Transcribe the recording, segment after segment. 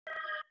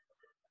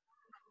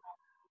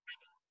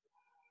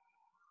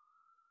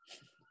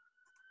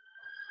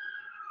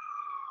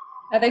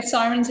Are they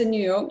sirens in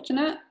New York,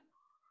 Janette?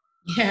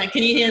 Yeah,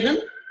 can you hear them?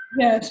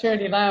 Yeah, it's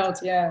really loud,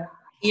 yeah.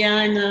 Yeah,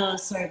 I know.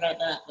 Sorry about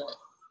that, but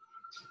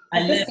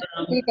I live.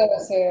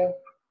 Seagulls here.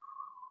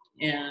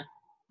 Yeah.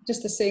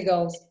 Just the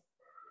seagulls.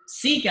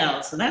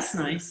 Seagulls, so that's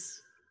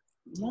nice.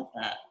 Love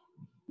that.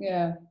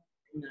 Yeah.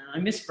 No, I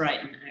miss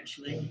Brighton,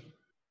 actually.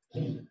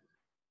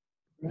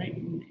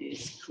 Brighton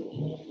is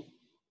cool.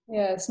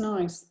 Yeah, it's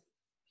nice.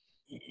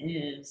 It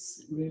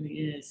is. It really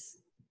is.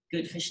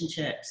 Good fish and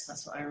chips.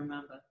 That's what I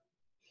remember.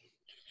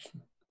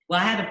 Well,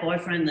 I had a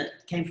boyfriend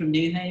that came from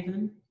New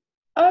Haven.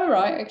 Oh,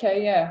 right.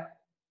 Okay, yeah.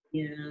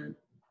 Yeah.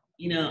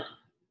 You know,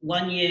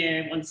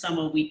 one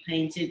summer, we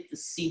painted the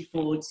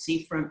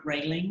seafront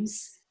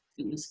railings.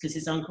 It was because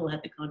his uncle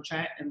had the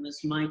contract, and it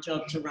was my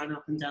job to run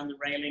up and down the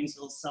railings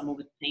all summer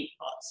with paint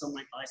pots on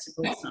my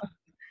bicycle. So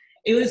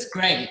it was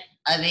great.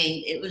 I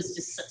mean, it was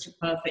just such a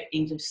perfect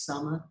English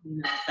summer. You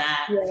know,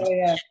 that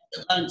at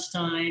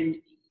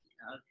lunchtime,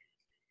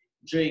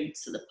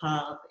 drinks at the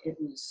pub. It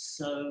was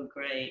so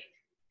great.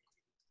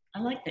 I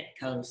like that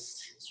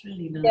coast. It's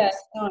really nice. Yeah,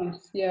 it's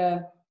nice.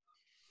 Yeah.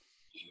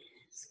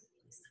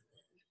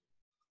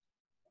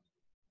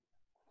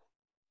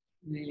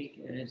 Really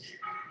good.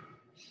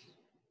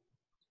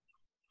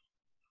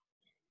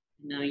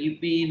 No,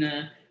 you've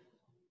been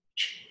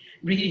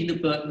reading the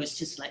book was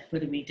just like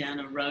putting me down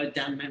a road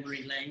down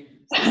memory lane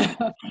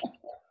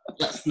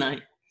last night.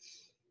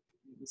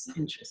 It was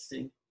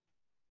interesting.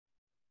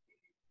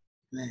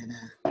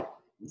 But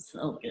it's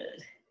so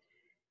good.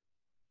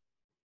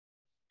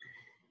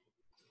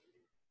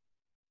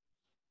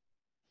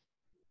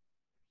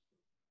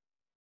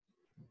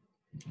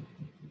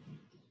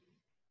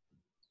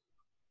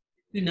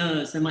 Who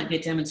knows? There might be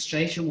a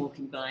demonstration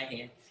walking by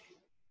here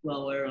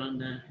while we're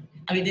on.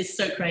 I mean, it's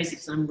so crazy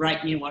because I'm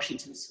right near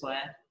Washington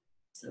Square,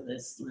 so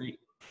there's like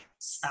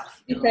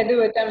stuff. They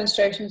do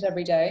demonstrations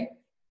every day.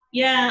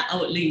 Yeah,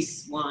 at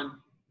least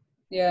one.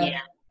 Yeah.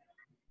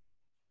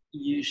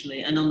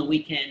 Usually, and on the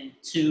weekend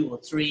 2 or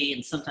 3,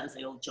 and sometimes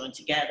they all join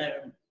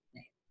together.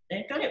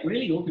 They've got it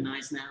really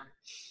organized now.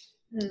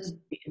 It's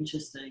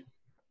interesting.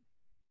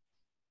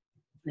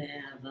 They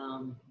have.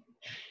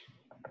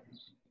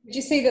 Did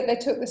you see that they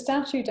took the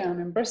statue down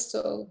in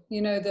Bristol?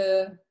 You know,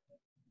 the...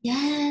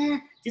 Yeah,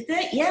 did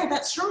they? Yeah,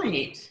 that's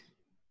right.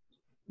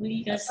 What do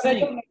you guys think?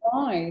 I don't know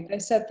why. They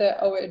said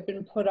that, it had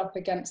been put up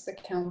against the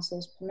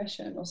council's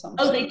permission or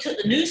something. Oh, they took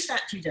the new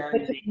statue down?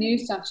 They took the new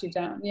statue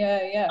down,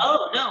 yeah.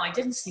 Oh, no, I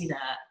didn't see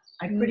that.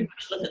 I pretty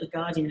much look at The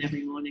Guardian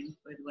every morning,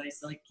 by the way,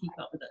 so I keep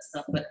up with that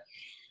stuff. But,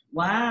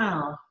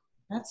 wow,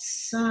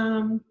 that's...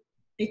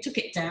 they took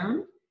it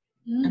down,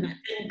 and that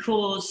didn't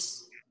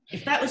cause...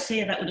 If that was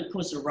here, that would have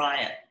caused a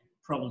riot,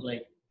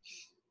 probably.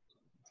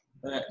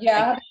 But yeah, I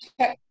haven't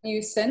checked the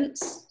news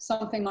since.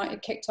 Something like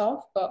it kicked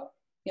off, but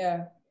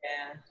yeah.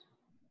 Yeah.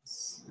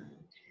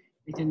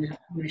 They didn't have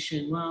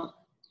permission. Well,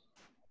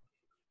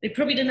 they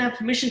probably didn't have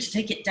permission to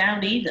take it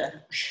down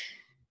either.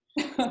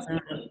 So,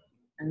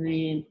 I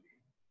mean...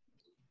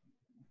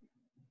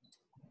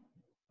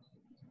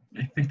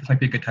 I think this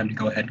might be a good time to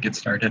go ahead and get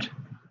started.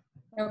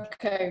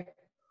 Okay.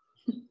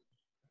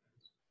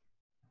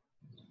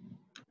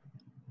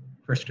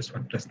 First,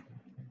 perfect.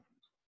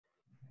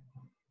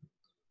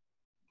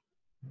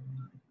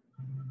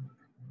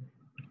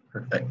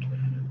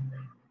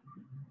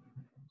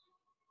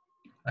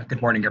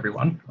 Good morning,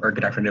 everyone, or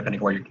good afternoon, depending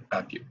on where you're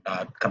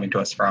coming to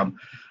us from.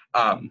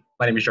 My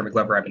name is Jeremy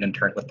Glover. I'm an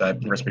intern with the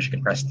University of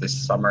Michigan Press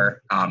this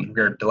summer.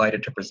 We're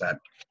delighted to present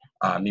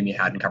Mimi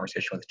Haddon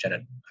conversation with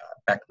Janette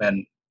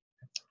Beckman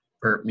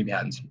for Mimi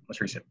Haddon's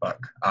most recent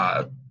book,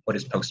 What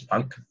is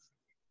Post-Punk?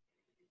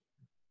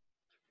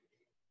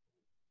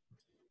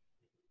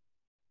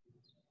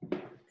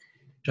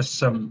 Just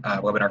some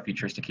webinar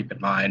features to keep in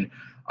mind.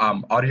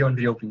 Audio and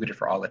video will be muted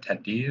for all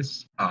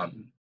attendees.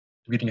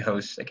 Meeting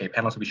hosts, aka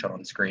panelists, will be shown on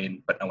the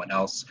screen, but no one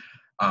else.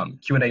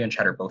 Q&A and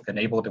chat are both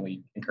enabled, and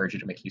we encourage you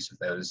to make use of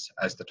those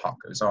as the talk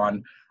goes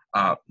on.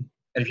 And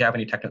if you have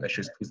any technical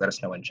issues, please let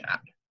us know in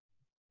chat.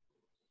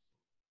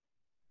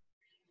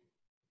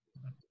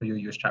 So you'll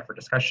use chat for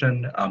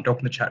discussion. To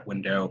open the chat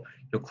window,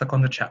 you'll click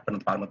on the chat button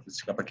at the bottom of the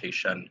Zoom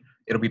application.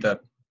 It'll be the, I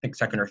think,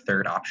 second or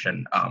third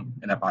option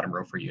in that bottom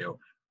row for you.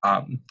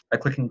 By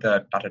clicking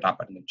the dot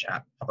button in the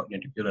chat, you'll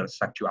be able to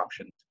select 2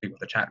 options to be able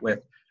to chat with.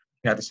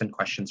 You can either send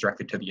questions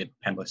directly to the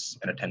panelists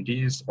and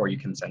attendees, or you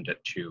can send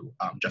it to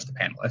just the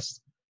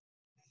panelists.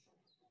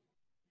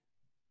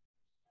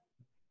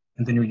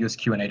 And then you'll use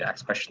Q&A to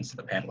ask questions to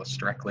the panelists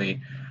directly.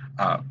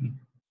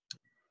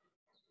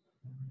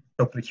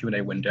 Open the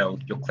Q&A window,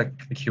 you'll click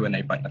the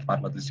Q&A button at the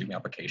bottom of the Zoom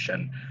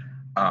application.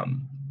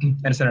 And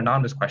it's an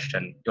anonymous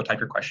question. You'll type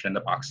your question in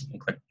the box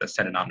and click the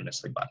Send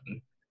Anonymously button.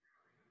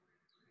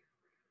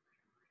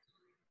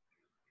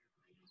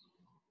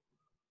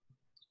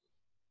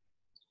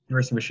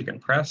 University of Michigan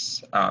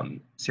Press.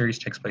 Series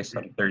takes place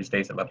on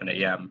Thursdays at 11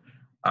 a.m.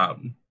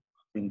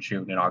 In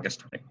June and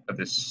August of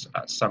this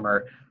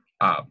summer.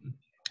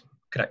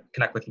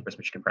 Connect with University of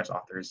Michigan Press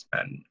authors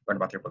and learn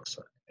about their books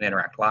and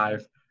interact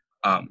live.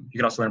 You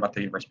can also learn about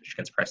the University of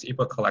Michigan's Press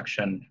ebook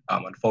collection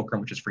on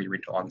Fulcrum, which is free to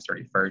read until August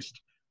 31st.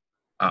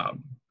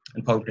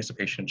 And public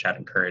participation chat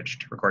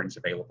encouraged, recordings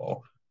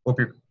available.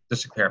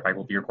 Just to clarify,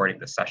 we'll be recording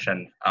this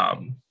session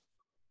and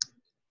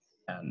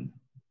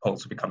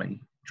polls will be coming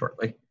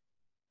shortly.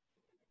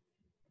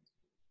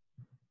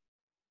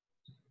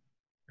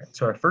 Right,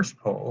 so our first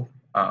poll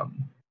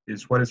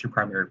is, what is your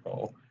primary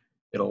goal?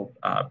 It'll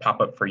pop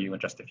up for you in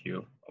just a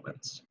few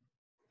moments.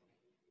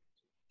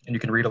 And you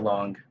can read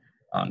along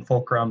on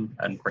Fulcrum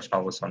and of course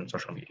follow us on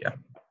social media.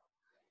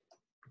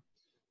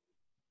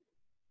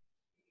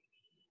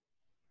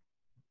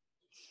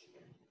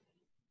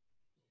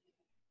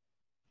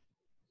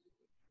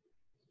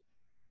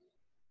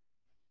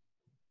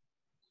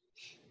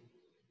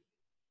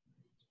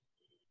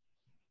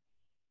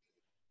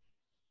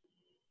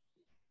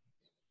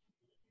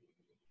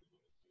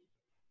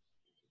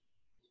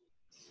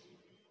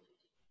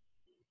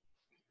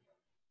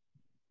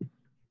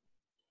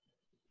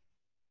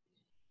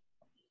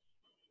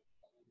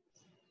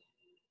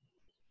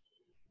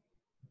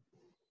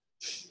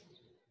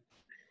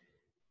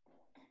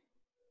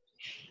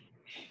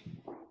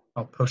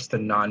 I'll post the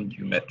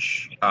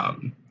non-UMich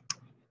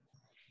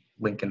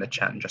link in the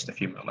chat in just a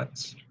few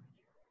moments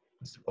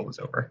once the poll is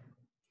over.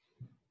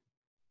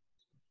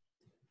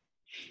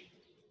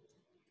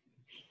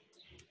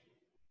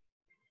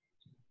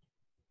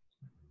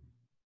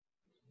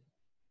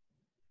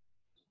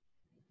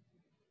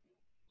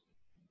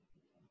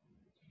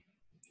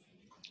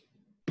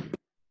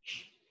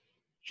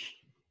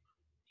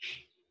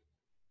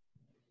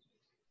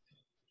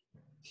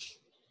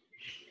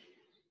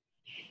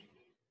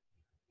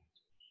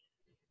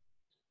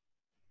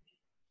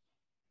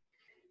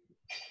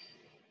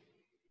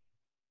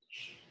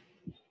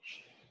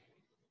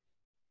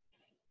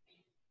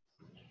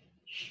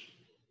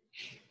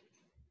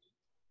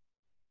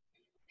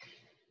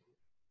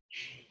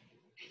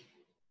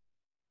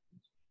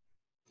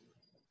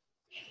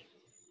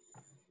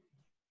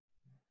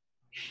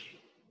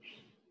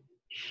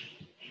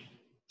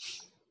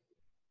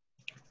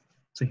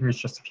 So here's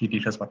just a few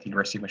details about the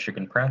University of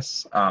Michigan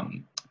Press.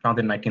 Founded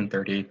in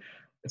 1930,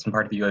 it's been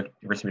part of the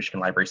University of Michigan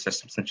Library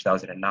System since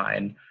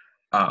 2009.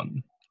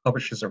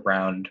 Publishes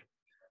around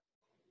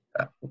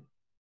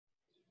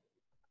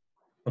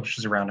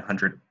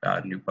 100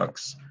 new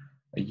books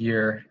a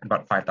year, and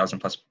about 5,000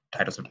 plus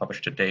titles have been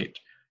published to date.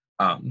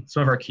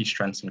 Some of our key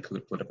strengths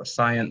include political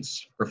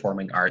science,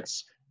 performing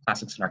arts,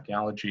 classics and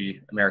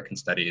archaeology, American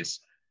studies,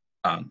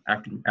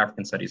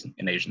 African studies,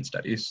 and Asian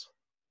studies.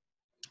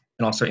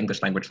 And also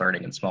English language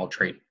learning and small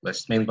trait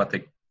lists, mainly about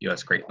the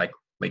US Great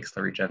Lakes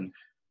region.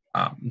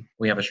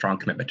 We have a strong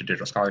commitment to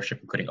digital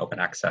scholarship, including open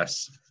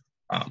access,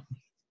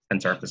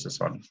 hence our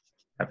emphasis on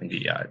having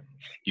the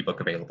ebook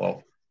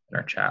available in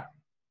our chat.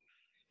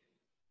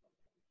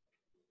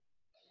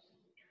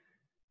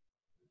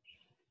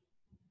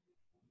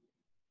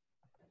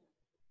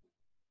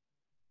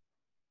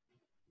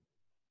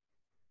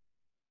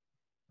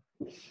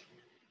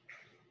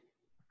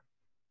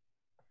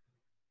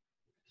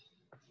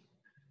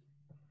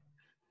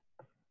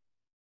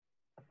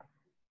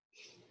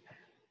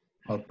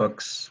 All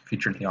books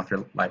featured in the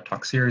Author Live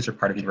Talk series are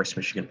part of the University of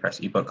Michigan Press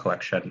ebook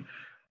collection.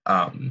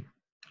 UMP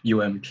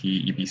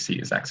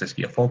EBC is accessed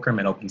via Fulcrum,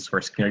 an open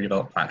source community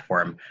developed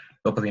platform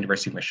built by the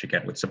University of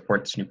Michigan, which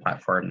supports new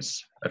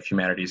platforms of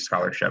humanities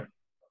scholarship.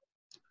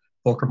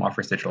 Fulcrum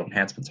offers digital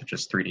enhancements such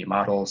as 3D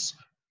models,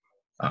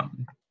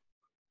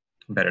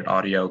 embedded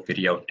audio,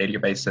 video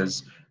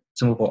databases,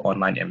 consumable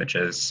online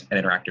images,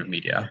 and interactive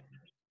media.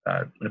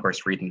 And of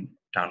course, read and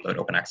download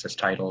open access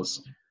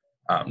titles.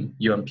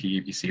 UMP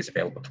EBC is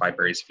available to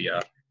libraries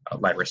via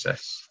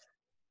LibraSys.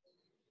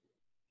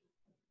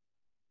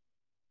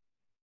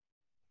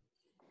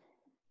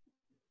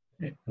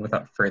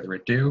 Without further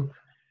ado,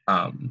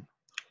 we'll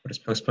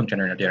just postpone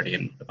gender and identity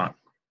in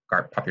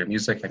avant-garde popular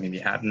music. I'm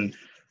Haddon.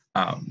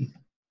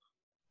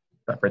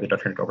 Without further ado,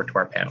 I'll turn it over to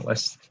our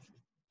panelists.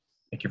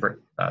 Thank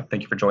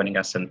you for joining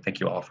us, and thank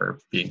you all for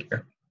being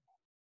here.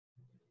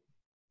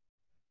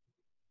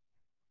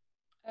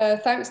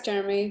 Thanks,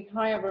 Jeremy.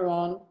 Hi,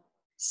 everyone.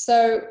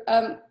 So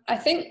I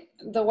think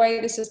the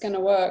way this is going to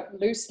work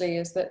loosely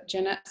is that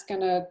Janette's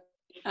going to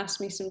ask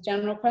me some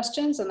general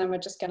questions, and then we're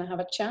just going to have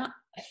a chat,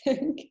 I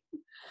think.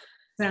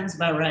 Sounds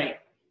about right.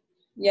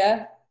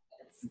 Yeah.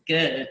 That's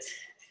good.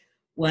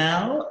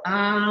 Well,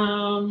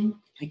 I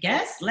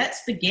guess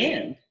let's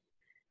begin.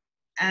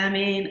 I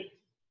mean,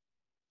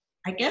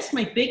 I guess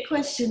my big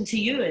question to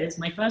you is,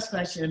 my first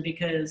question,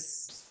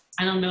 because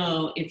I don't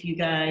know if you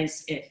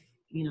guys,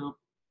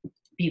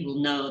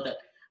 people know that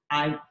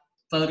I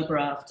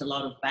photographed a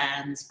lot of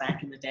bands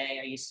back in the day.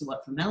 I used to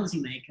work for Melody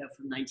Maker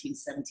from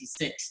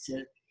 1976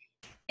 to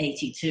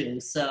 82.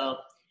 So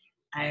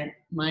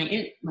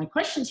my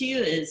question to you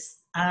is,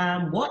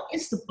 what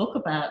is the book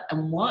about,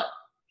 and what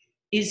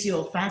is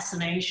your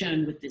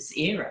fascination with this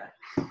era?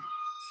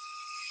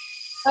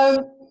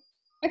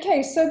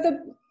 Okay, so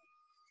I'm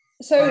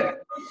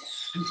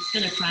just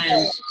gonna try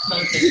and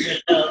close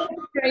this window.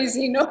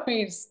 Crazy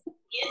noise.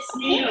 It's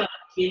New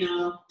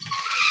York,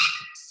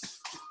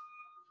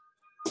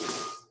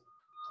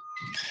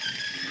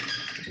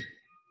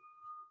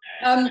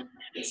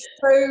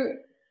 So, are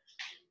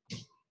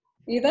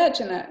you there,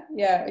 Janette?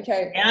 Yeah,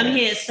 okay. Yeah, I'm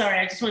here. Sorry,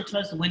 I just want to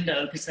close the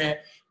window because they're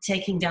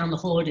taking down the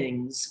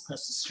hoardings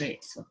across the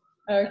street. So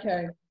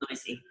Okay.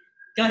 noisy.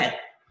 Go ahead.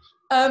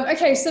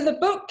 Okay, so the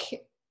book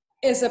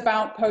is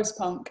about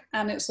post-punk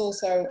and it's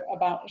also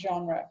about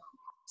genre.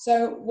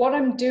 So what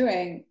I'm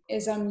doing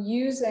is I'm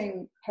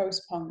using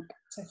post-punk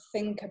to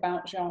think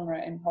about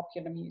genre in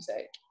popular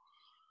music.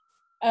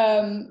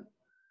 I'm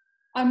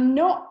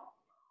not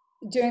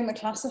doing the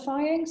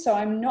classifying, so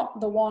I'm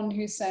not the one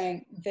who's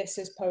saying this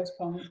is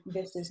post-punk,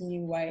 this is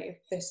new wave,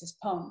 this is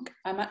punk.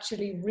 I'm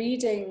actually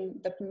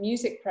reading the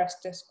music press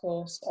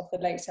discourse of the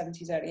late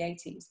 70s, early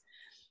 80s,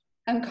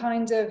 and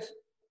kind of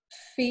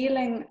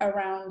feeling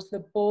around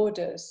the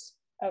borders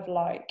of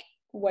like,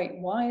 wait,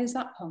 why is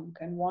that punk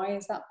and why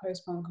is that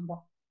post-punk and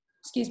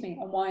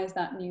and why is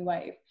that new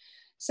wave?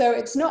 So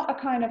it's not a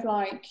kind of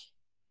like,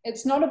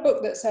 it's not a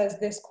book that says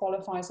this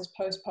qualifies as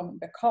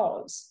post-punk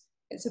because.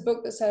 It's a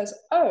book that says,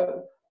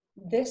 oh,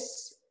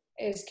 this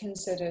is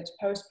considered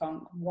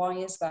post-punk. Why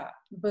is that?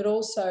 But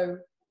also,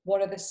 what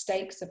are the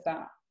stakes of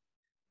that?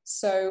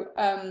 So,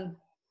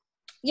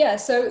 yeah.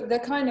 So the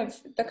kind of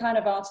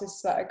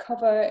artists that I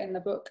cover in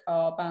the book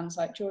are bands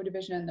like Joy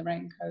Division, the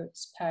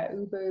Raincoats, Pere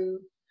Ubu,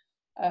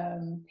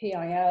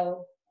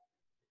 PIL.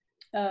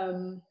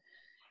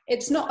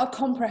 It's not a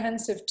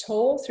comprehensive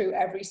tour through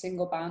every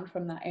single band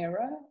from that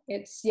era.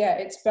 It's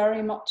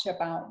very much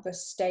about the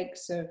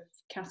stakes of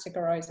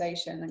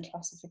categorization and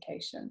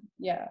classification.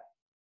 Yeah.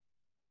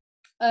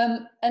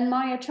 And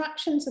my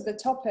attraction to the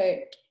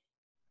topic,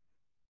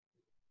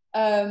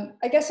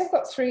 I guess I've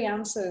got three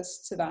answers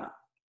to that.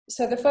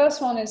 So the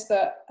first one is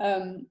that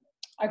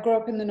I grew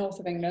up in the north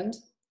of England.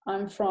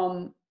 I'm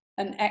from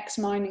an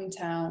ex-mining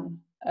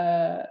town,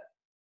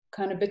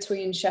 kind of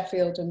between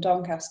Sheffield and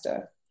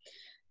Doncaster.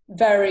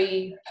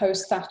 Very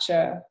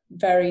post-Thatcher,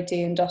 very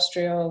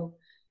de-industrial,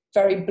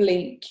 very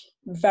bleak,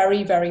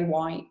 very, very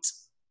white,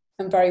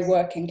 and very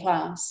working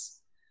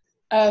class.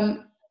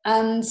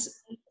 And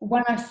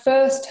when I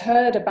first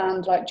heard a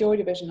band like Joy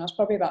Division, I was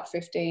probably about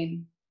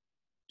 15.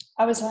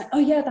 I was like, oh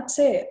yeah, that's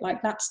it.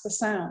 Like, that's the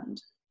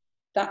sound.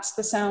 That's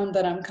the sound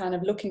that I'm kind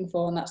of looking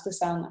for, and that's the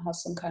sound that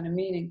has some kind of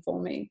meaning for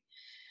me.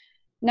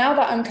 Now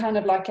that I'm kind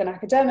of like an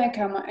academic,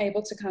 I'm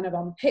able to kind of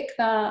unpick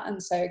that and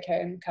say,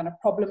 okay, and kind of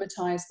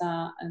problematize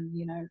that and,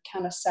 you know,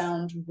 can a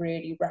sound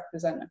really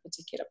represent a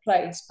particular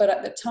place? But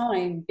at the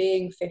time,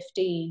 being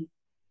 15,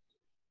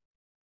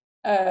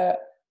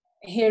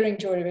 hearing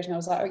Joy Division, I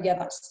was like, oh yeah,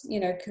 that's,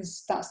 you know,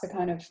 because that's the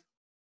kind of,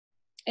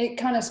 it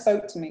kind of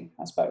spoke to me,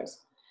 I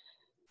suppose.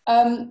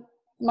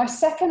 My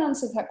second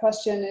answer to that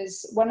question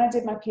is when I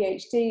did my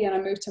PhD and I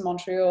moved to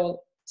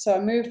Montreal. So I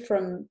moved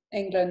from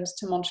England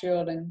to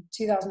Montreal in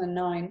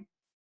 2009.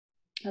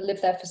 I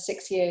lived there for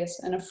 6 years,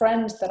 and a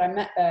friend that I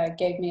met there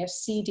gave me a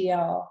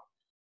CDR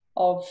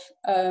of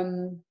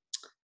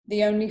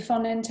The Only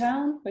Fun in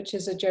Town, which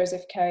is a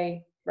Joseph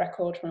K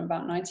record from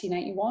about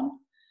 1981.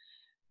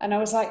 And I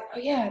was like, oh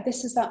yeah,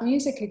 this is that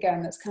music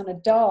again that's kind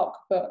of dark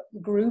but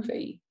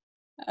groovy.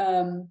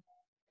 And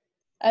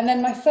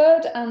then my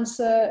third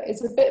answer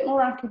is a bit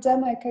more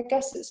academic. I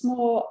guess it's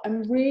more,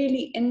 I'm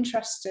really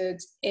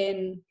interested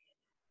in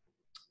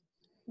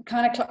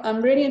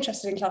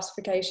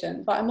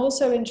classification, but I'm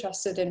also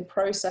interested in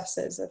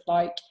processes of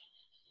like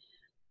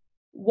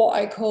what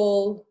I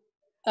call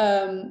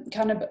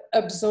kind of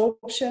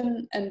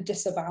absorption and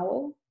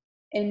disavowal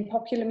in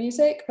popular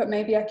music. But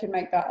maybe I can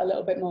make that a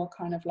little bit more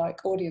kind of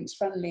like audience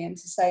friendly, and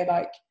to say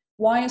like,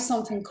 why is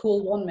something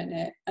cool one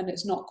minute and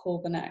it's not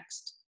cool the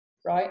next,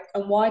 right?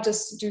 And why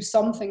do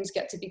some things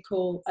get to be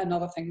cool and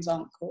other things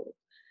aren't cool?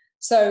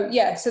 So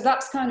yeah, so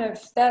that's kind of,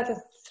 they're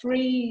the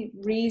three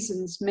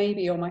reasons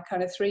maybe, or my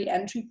kind of three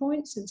entry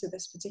points into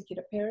this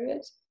particular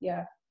period.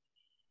 Yeah.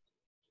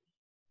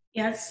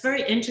 Yeah, it's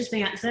very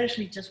interesting. I was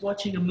actually just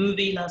watching a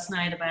movie last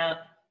night about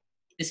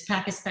this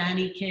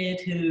Pakistani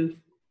kid who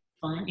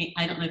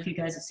I don't know if you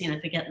guys have seen, I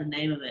forget the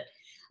name of it,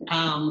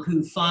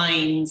 who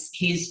finds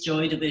his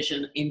Joy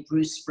Division in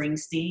Bruce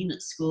Springsteen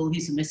at school.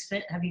 He's a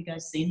misfit. Have you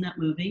guys seen that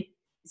movie?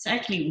 It's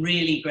actually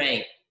really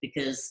great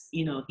because,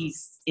 you know,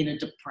 he's in a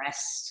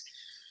depressed,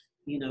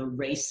 you know,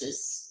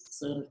 racist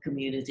sort of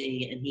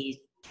community, and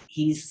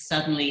he's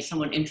suddenly,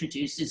 someone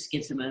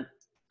gives him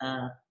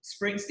a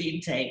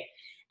Springsteen tape,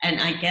 and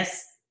I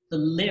guess the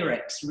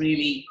lyrics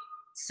really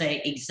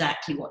say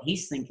exactly what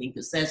he's thinking,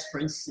 because there's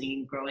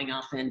Springsteen growing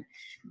up in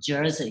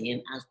Jersey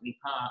in Asbury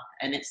Park,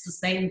 and it's the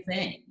same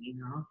thing, you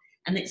know,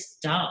 and it's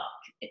dark,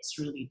 it's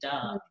really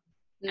dark.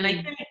 Mm-hmm. And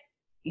I think,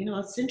 you know,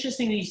 it's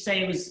interesting that you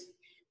say it was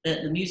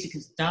that the music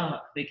is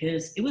dark,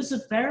 because it was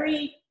a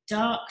very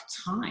dark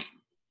time,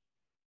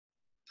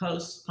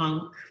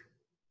 post-punk.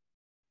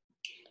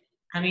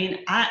 I mean,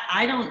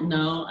 I don't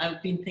know.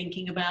 I've been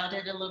thinking about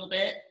it a little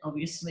bit,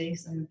 obviously,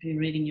 so I've been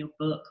reading your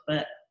book,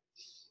 but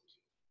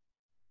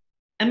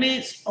I mean,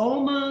 it's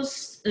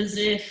almost as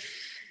if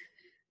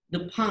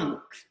the punk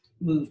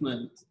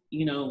movement,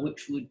 you know,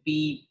 which would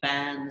be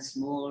bands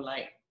more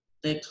like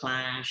The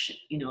Clash,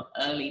 you know,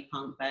 early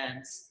punk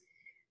bands,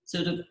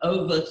 sort of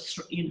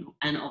overthrew,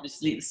 and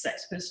obviously the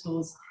Sex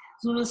Pistols,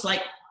 it's almost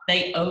like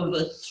they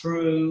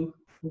overthrew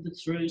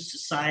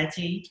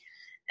society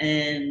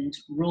and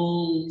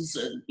rules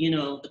and,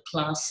 the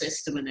class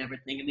system and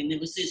everything. I mean, there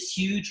was this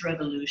huge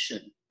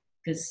revolution,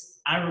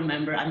 because I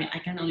remember, I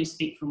can only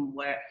speak from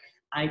where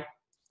I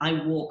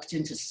walked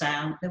into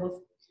sound. There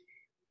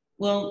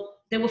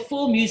were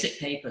 4 music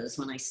papers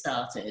when I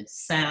started: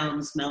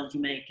 Sounds, Melody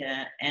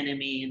Maker,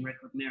 Enemy, and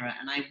Record Mirror.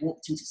 And I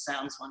walked into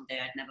Sounds one day.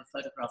 I'd never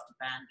photographed a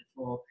band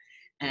before.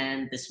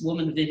 And this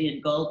woman, Vivian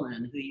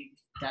Goldman, who you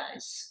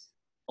guys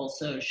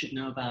also should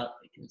know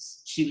about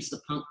because she was the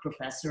punk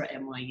professor at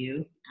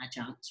NYU,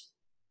 adjunct,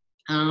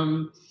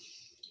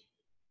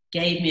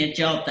 gave me a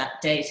job that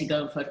day to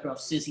go and photograph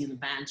Susie and the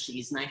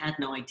Banshees. And I had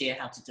no idea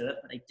how to do it,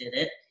 but I did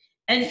it.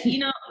 And,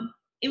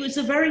 it was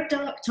a very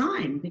dark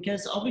time,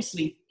 because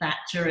obviously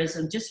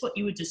Thatcherism, just what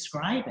you were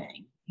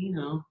describing,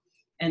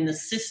 and the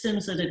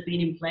systems that had been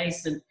in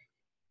place, and,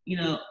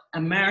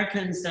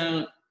 Americans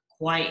are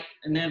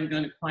never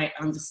going to quite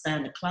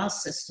understand the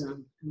class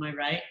system, am I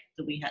right,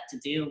 that we had to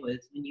deal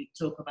with when you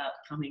talk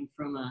about coming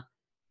from a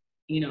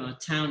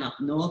town up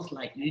north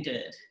like you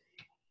did.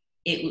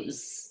 It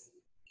was,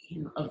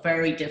 a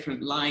very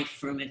different life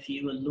from if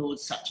you were Lord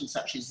such and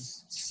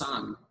such's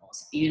son,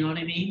 you know what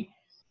I mean?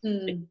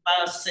 The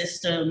class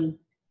system,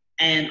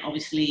 and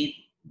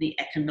obviously the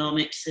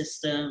economic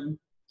system.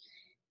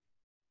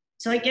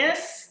 So I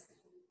guess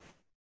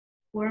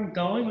where I'm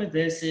going with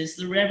this is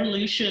the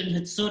revolution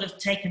had sort of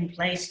taken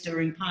place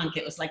during punk.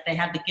 It was like they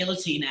had the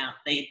guillotine out.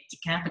 They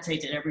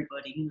decapitated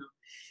everybody.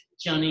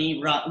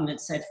 Johnny Rotten had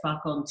said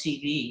fuck on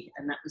TV,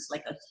 and that was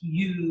like a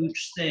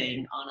huge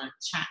thing on a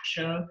chat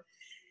show.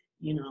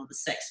 The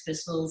Sex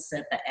Pistols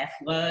said the F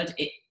word.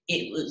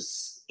 It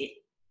was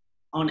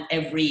on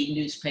every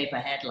newspaper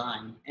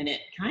headline, and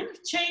it kind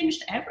of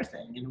changed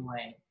everything in a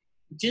way.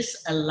 It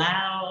just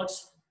allowed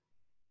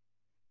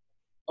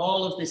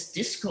all of this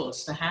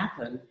discourse to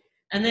happen.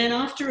 And then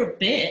after a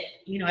bit,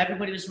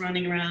 everybody was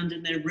running around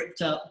in their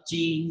ripped up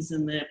jeans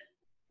and their,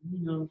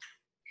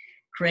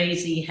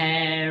 crazy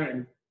hair,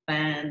 and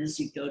bands,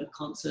 you'd go to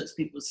concerts,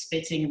 people were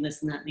spitting and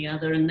this and that and the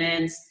other. And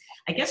then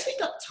I guess we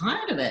got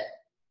tired of it.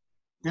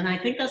 And I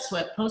think that's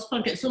where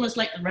post-punk, it's almost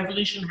like the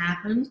revolution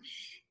happened.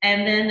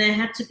 And then there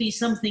had to be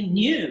something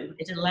new.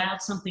 It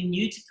allowed something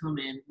new to come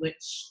in,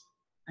 which,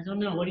 I don't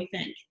know, what do you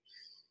think?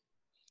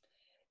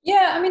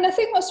 Yeah, I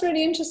think what's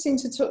really interesting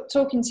to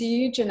talking to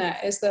you,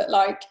 Janette, is that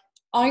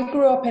I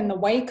grew up in the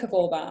wake of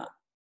all that,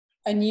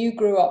 and you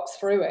grew up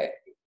through it,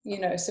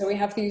 so we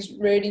have these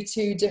really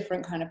 2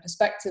 different kind of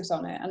perspectives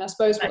on it. And I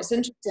suppose what's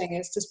interesting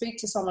is to speak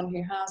to someone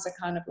who has a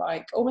kind of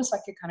almost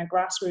like a kind of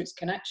grassroots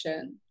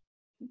connection,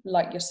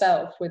 like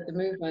yourself, with the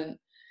movement,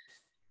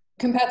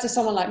 compared to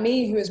someone like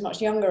me who is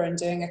much younger and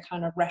doing a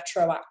kind of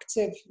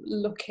retroactive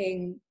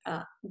looking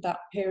at that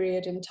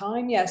period in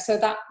time. Yeah, so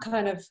that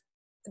kind of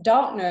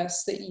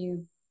darkness that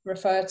you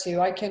refer to,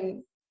 I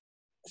can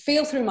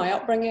feel through my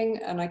upbringing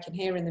and I can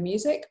hear in the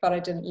music, but I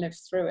didn't live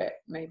through it.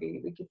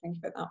 Maybe we could think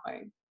of it that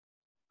way.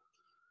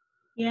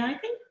 Yeah, I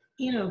think,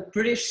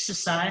 British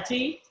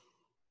society,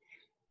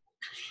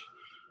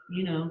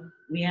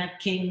 we had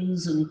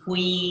kings and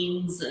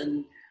queens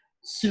and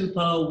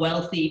super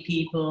wealthy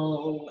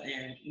people,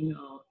 and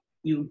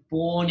you're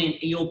born, I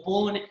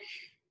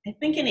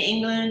think in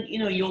England,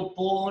 you're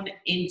born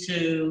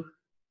into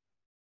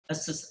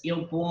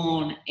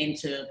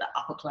the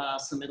upper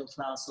class, the middle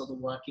class, or the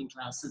working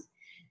class, and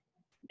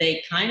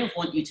they kind of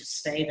want you to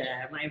stay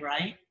there. Am I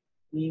right,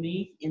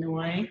 Mimi, in a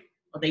way?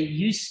 Or they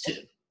used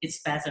to. It's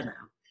better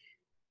now.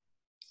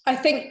 I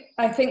think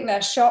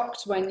they're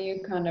shocked when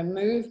you kind of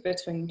move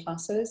between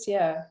classes.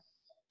 Yeah,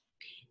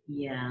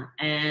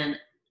 and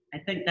I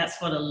think that's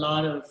what a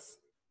lot of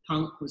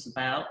punk was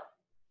about,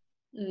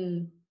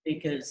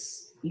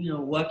 because,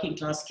 working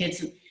class kids,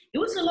 and it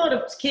was a lot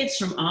of kids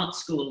from art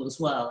school as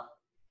well.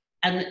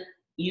 And,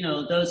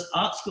 those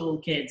art school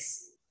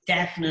kids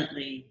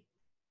definitely,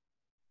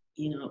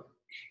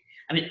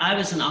 I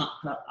was an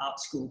art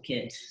school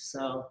kid.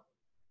 So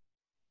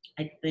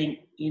I think,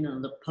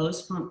 the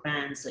post-punk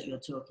bands that you're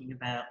talking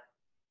about,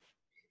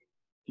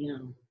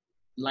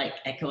 like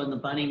Echo and the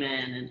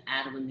Bunnymen and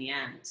Adam and the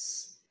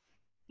Ants,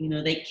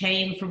 they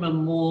came from a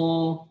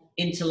more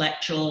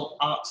intellectual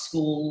art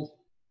school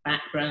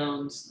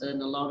background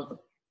than a lot of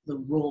the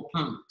raw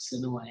punks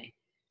in a way.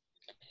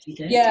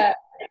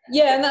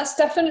 Yeah, and that's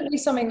definitely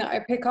something that I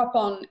pick up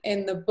on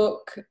in the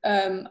book.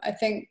 I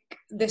think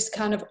this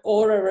kind of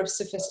aura of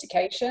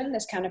sophistication,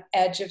 this kind of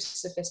edge of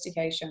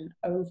sophistication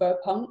over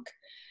punk.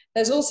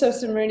 There's also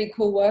some really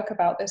cool work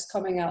about this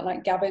coming out,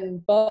 like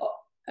Gavin Butt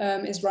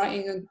is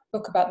writing a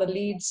book about the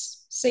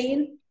Leeds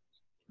scene.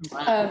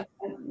 Wow.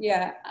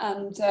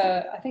 And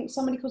I think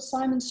somebody called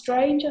Simon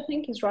Strange,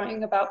 is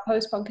writing about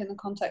post-punk in the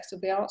context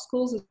of the art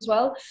schools as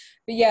well.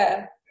 But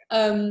yeah,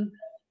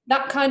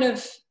 that kind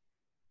of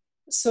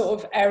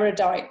sort of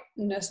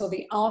eruditeness or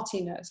the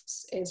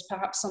artiness is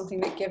perhaps something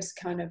that gives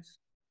kind of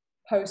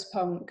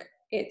post-punk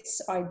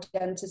its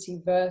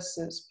identity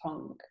versus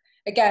punk.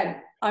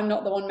 again, I'm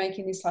not the one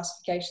making these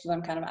classifications,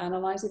 I'm kind of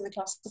analysing the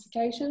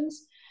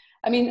classifications.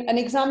 I mean, an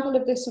example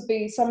of this would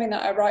be something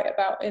that I write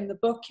about in the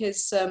book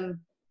is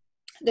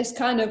this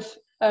kind of,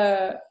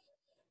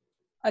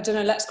 I don't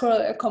know, let's call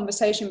it a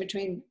conversation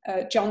between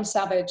John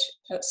Savage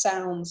at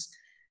Sounds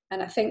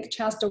and I think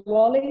Chas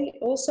Diwali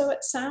also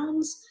at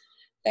Sounds.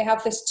 They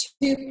have this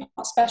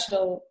 2-part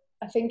special,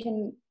 I think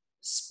in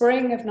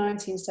spring of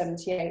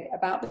 1978,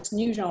 about this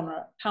new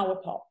genre, power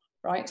pop,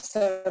 right?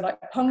 So like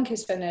punk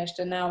is finished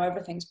and now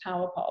everything's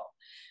power pop.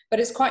 But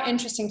it's quite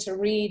interesting to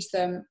read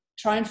them,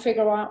 try and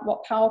figure out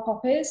what power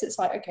pop is. It's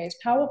like, okay, is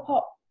power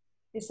pop,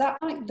 is that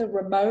like the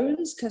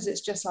Ramones? Because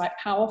it's just like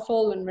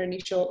powerful and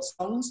really short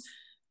songs.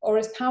 Or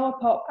is power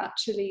pop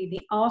actually the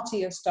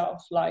artier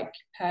stuff like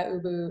Pere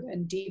Ubu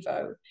and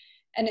Devo?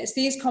 And it's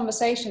these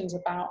conversations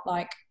about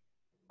like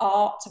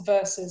art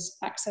versus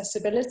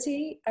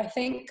accessibility, I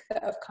think,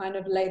 that have kind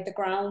of laid the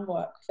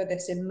groundwork for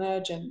this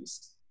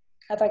emergence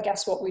of, I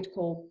guess, what we'd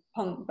call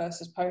punk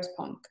versus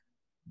post-punk.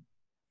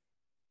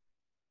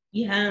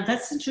 Yeah,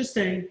 that's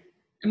interesting.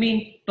 I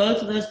mean,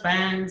 both of those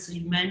bands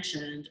you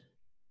mentioned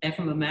are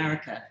from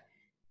America.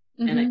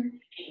 Mm-hmm. And I think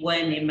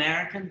when the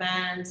American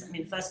bands, I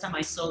mean, the first time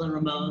I saw the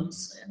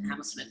Ramones at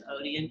Hammersmith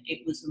Odeon,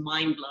 it was a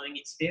mind-blowing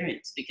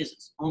experience because it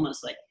was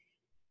almost like,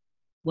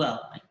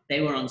 well,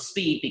 they were on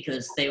speed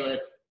because they were,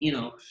 you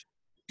know,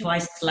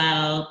 twice as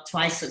loud,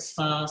 twice as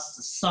fast.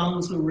 The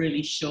songs were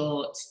really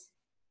short.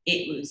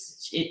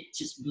 It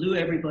just blew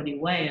everybody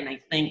away. And I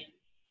think,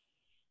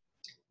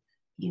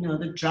 you know,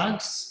 the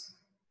drugs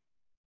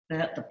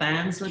that the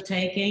bands were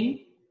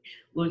taking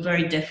were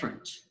very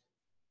different.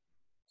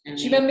 And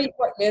do you remember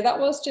what year that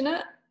was,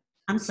 Janette?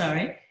 I'm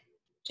sorry?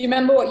 Do you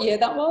remember what year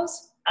that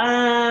was?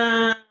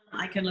 I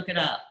can look it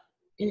up.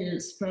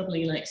 It's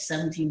probably like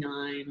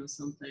 79 or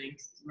something,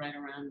 right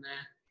around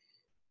there.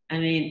 I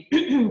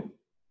mean,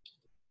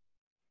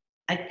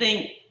 I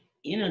think,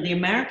 you know, the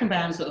American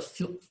bands were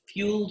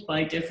fueled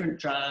by different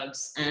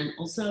drugs and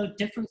also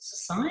different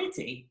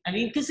society. I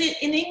mean, because in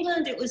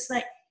England, it was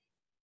like,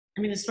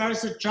 I mean, as far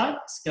as the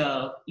drugs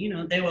go, you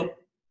know, there were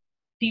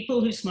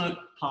people who smoked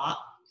pot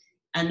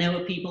and there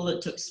were people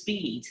that took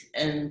speed.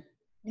 And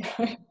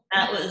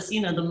that was,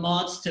 you know, the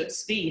mods took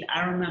speed.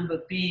 I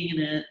remember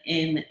being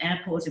in an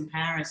airport in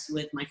Paris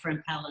with my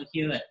friend Paolo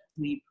Hewitt,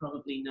 who you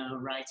probably know, a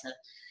writer.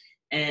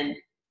 And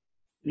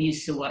we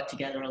used to work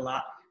together a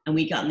lot. And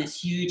we got in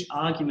this huge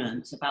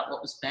argument about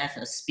what was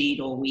better,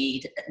 speed or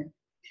weed.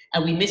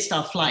 And we missed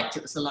our flight.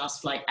 It was the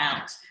last flight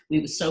out. We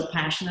were so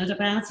passionate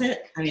about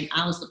it. I mean,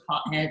 I was the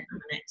pothead and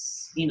the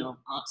next, you know,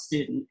 art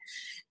student.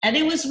 And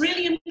it was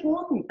really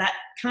important. That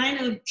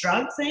kind of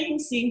drug thing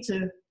seemed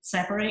to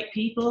separate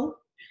people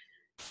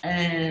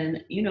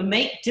and, you know,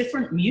 make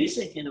different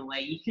music in a way.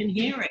 You can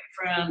hear it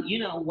from, you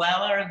know,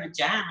 Weller and the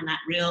Jam and that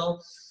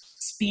real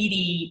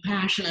speedy,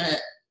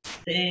 passionate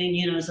thing,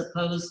 you know, as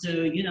opposed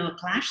to, you know, a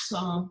Clash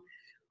song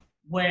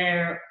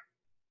where,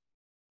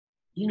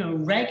 you know,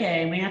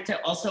 reggae, and we have to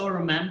also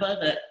remember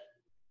that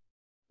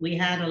we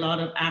had a lot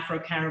of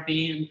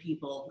Afro-Caribbean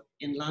people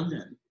in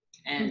London,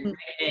 and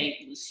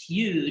reggae was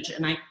huge.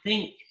 And I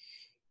think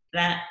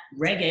that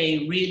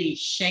reggae really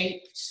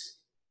shaped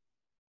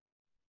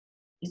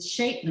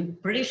the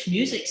British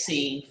music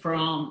scene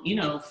from, you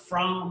know,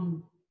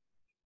 from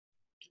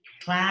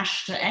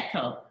Clash to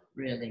Echo,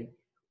 really,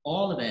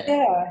 all of it.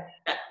 Yeah.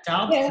 That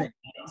dub thing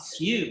is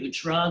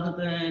huge, rather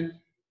than,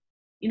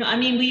 you know, I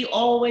mean, we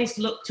always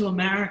look to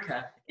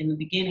America in the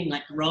beginning,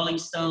 like the Rolling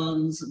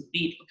Stones and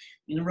Beatles.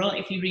 You know,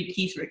 if you read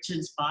Keith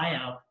Richards'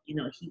 bio, you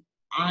know, he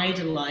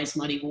idolized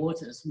Muddy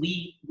Waters.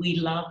 We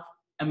love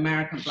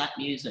American black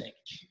music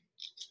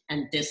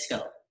and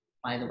disco,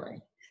 by the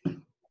way.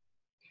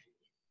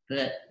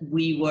 But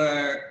we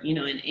were, you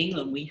know, in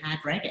England, we had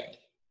reggae.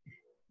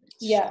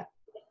 Yeah.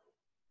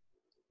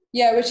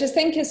 Yeah, which I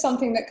think is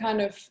something that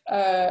kind of,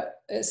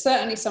 it's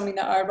certainly something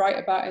that I write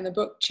about in the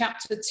book.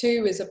 Chapter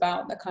 2 is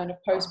about the kind of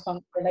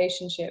post-punk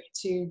relationship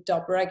to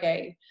dub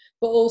reggae,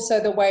 but also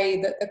the way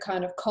that the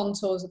kind of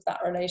contours of that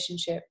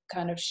relationship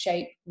kind of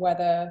shape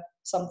whether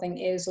something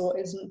is or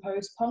isn't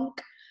post-punk.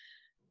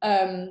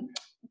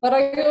 But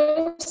I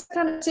also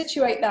kind of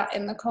situate that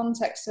in the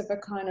context of a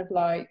kind of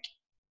like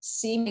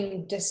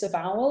seeming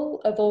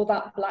disavowal of all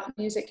that black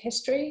music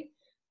history.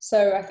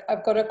 So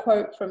I've got a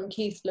quote from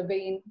Keith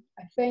Levine,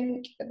 I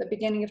think, at the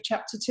beginning of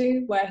chapter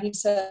 2, where he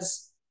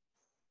says,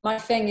 "My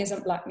thing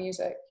isn't black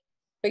music."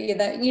 But you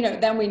know,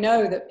 then we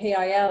know that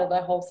PIL,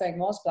 their whole thing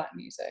was black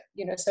music.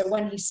 You know, so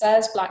when he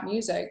says black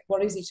music,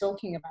 what is he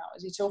talking about?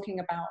 Is he talking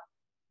about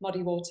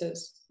Muddy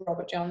Waters,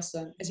 Robert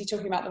Johnson? Is he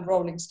talking about the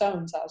Rolling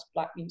Stones as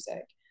black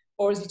music?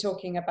 Or is he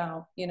talking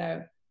about, you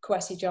know,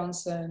 Kwesi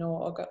Johnson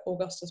or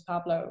Augustus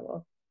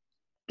Pablo?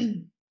 Or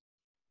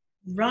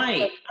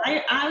Right.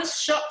 I was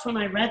shocked when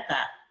I read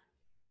that.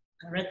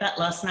 I read that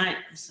last night.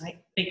 It's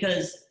like,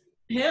 because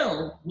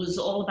Hill was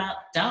all about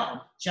dub.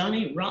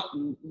 Johnny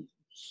Rotten,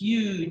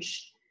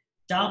 huge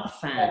dub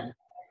fan.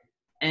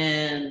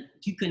 And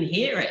you can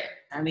hear it.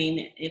 I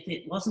mean, if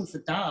it wasn't for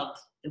dub,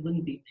 it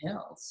wouldn't be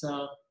Pill.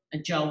 So,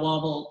 and Joe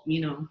Wobble,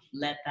 you know,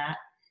 led that.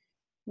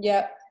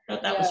 Yeah. I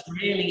thought that was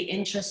really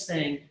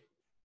interesting.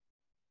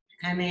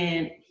 I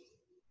mean,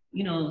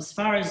 you know, as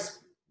far as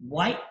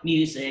white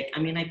music, I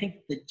mean, I think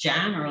the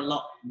Jam are a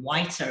lot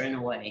whiter in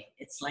a way.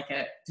 It's like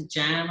the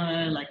Jam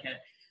are like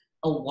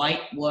a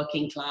white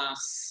working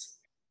class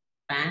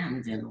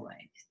band in a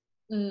way.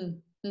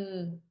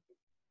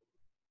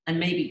 And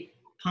maybe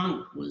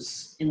punk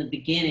was in the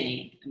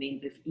beginning, I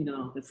mean, you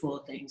know,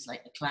 before things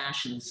like the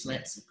Clash and the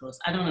Slits, of course.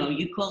 I don't know,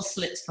 you call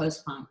Slits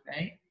post-punk,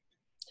 right?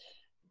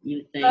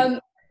 You think?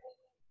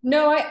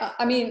 No,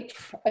 I mean,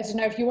 I don't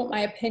know if you want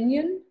my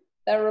opinion.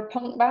 They're a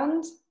punk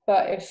band,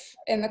 but if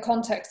in the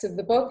context of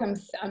the book,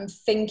 I'm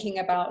thinking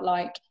about,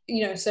 like,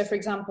 you know, so for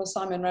example,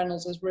 Simon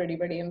Reynolds' really,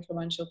 really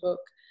influential book,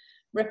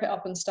 Rip It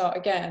Up and Start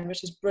Again,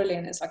 which is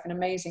brilliant. It's like an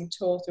amazing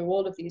tour through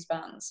all of these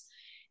bands.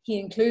 He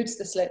includes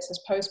the Slits as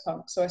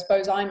post-punk. So I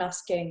suppose I'm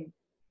asking,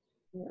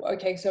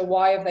 okay, so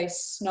why have they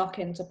snuck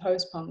into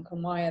post-punk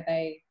and why are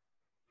they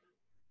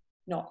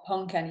not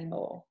punk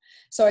anymore?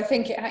 So I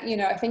think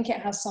I think it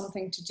has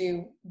something to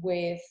do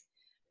with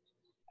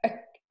a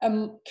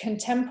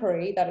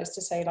contemporary, that is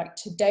to say, like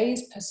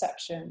today's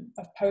perception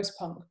of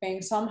post-punk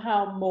being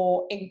somehow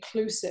more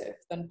inclusive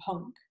than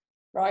punk,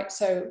 right?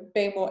 So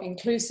being more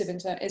inclusive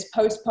is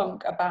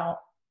post-punk about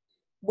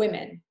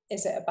women?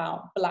 Is it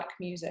about Black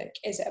music?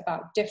 Is it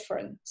about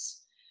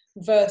difference?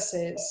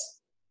 Versus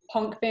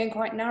punk being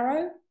quite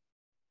narrow.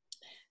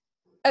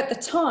 At the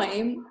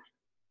time,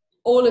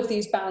 all of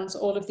these bands,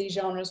 all of these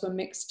genres were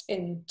mixed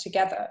in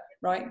together,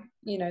 right?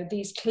 You know,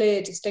 these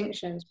clear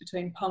distinctions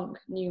between punk,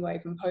 new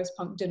wave, and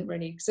post-punk didn't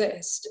really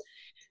exist.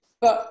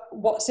 But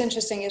what's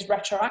interesting is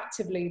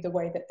retroactively the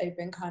way that they've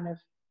been kind of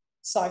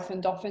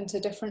siphoned off into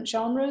different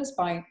genres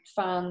by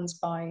fans,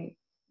 by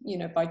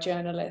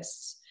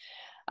journalists.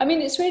 I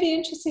mean, it's really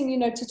interesting, you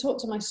know, to talk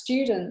to my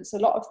students. A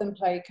lot of them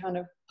play kind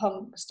of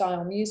punk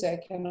style music,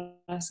 and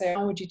I say,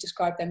 how would you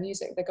describe their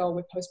music? They go,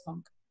 we're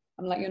post-punk.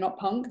 I'm like, you're not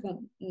punk?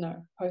 Then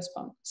no,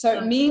 post-punk. So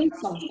it means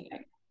something.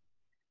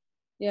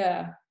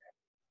 Yeah.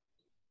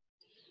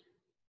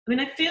 I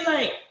mean, I feel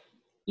like,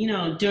 you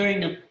know,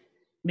 during the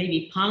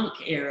maybe punk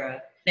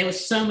era, there were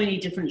so many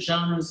different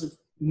genres of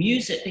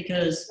music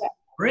because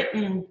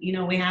Britain, you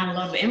know, we had a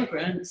lot of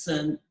immigrants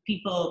and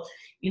people,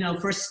 you know,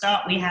 for a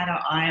start, we had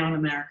our eye on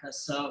America.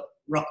 So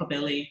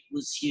rockabilly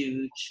was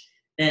huge.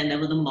 Then there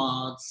were the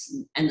mods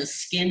and the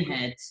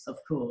skinheads, of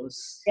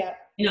course. Yeah.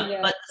 You know,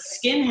 but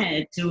the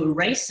skinheads who were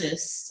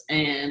racist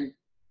and,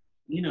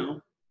 you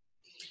know,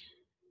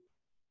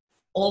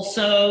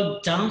 also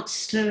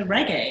danced to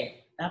reggae.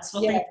 That's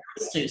what they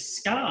danced to,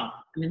 ska. I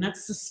mean,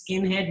 that's the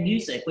skinhead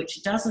music,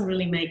 which doesn't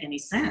really make any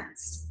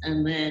sense.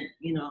 And then,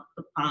 you know,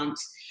 the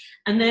punks.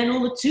 And then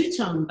all the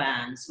two-tone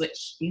bands,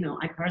 which, you know,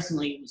 I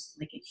personally was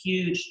like a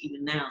huge,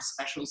 even now,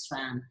 Specials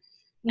fan.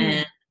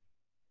 And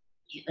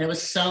there were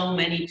so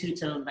many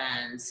two-tone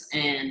bands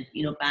and,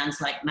 you know, bands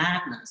like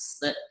Madness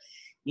that,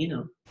 you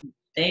know,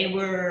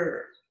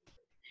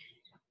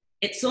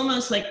 it's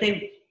almost like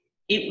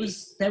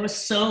there were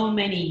so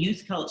many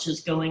youth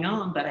cultures going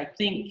on, but I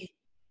think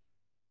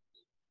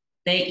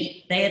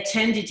they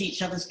attended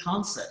each other's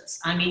concerts.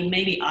 I mean,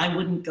 maybe I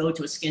wouldn't go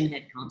to a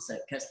skinhead concert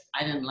because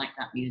I didn't like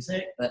that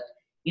music, but,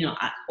 you know,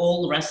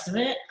 all the rest of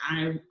it,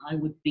 I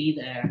would be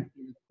there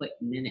in a quick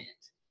minute,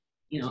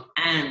 you know,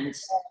 and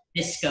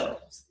disco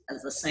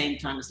at the same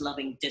time as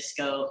loving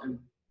disco and,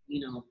 you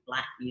know,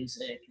 Black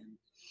music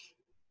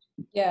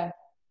and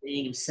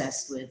being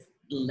obsessed with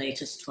the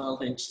latest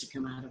 12-inch to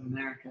come out of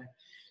America.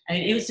 I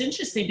mean, it was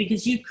interesting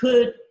because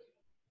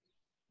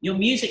your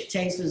music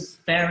taste was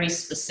very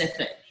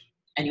specific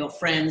and your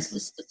friends were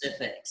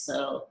specific.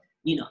 So,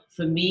 you know,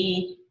 for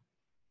me,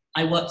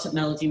 I worked at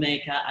Melody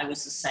Maker. I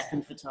was the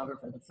second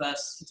photographer. The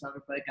first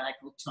photographer, a guy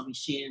called Tommy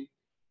Sheehan,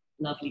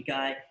 lovely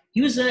guy.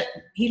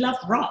 He loved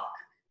rock.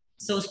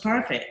 So it was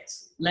perfect.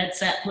 Led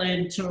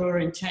Zeppelin tour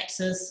in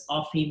Texas,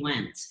 off he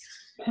went.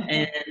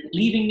 And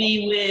leaving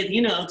me with,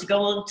 you know, to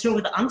go on tour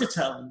with the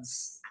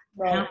Undertones.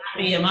 Right. How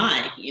happy am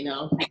I, you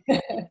know?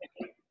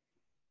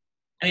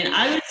 I mean,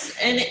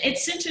 and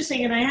it's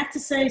interesting, and I have to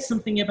say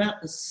something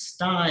about the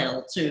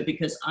style too,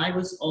 because I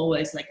was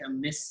always like a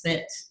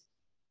misfit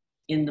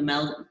in the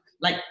melody.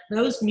 Like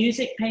those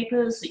music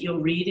papers that you're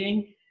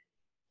reading,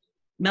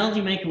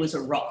 Melody Maker was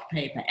a rock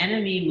paper.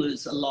 Enemy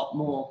was a lot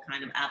more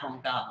kind of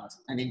avant-garde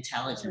and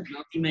intelligent.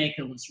 Melody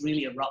Maker was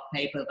really a rock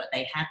paper, but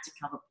they had to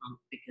cover punk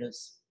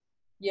because,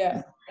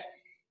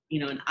 you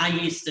know, and I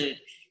used to,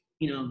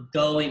 you know,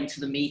 go into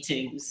the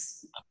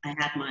meetings. I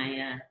had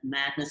my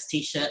Madness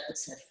t-shirt that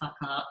said, fuck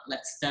art,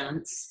 let's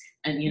dance.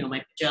 And, you know,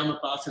 my pajama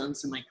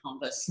bottoms and my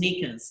Converse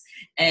sneakers.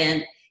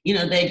 And, you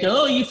know, they'd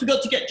go, oh, you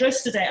forgot to get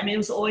dressed today. I mean, it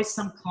was always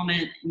some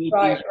comment. And you'd be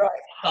like,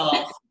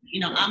 off.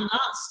 You know, I'm not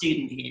a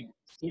student here.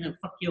 You know,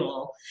 fuck you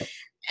all.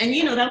 And,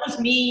 you know, that was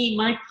me,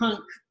 my punk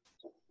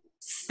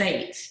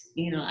state.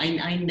 You know,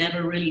 I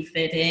never really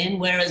fit in.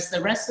 Whereas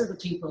the rest of the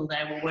people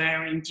there were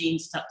wearing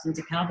jeans tucked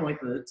into cowboy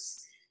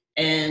boots.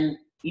 And,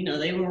 you know,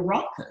 they were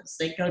rockers.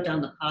 They'd go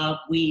down the pub.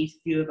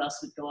 Few of us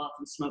would go off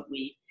and smoke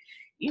weed.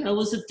 You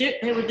know,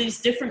 there were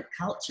these different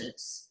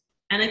cultures.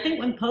 And I think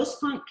when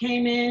post-punk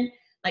came in,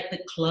 like the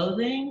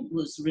clothing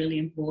was really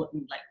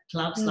important, like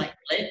clubs like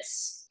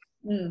Blitz.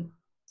 You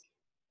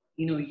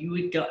know, you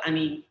would go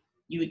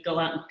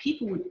out and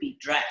people would be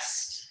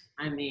dressed.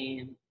 I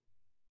mean,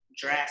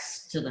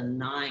 dressed to the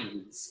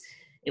nines.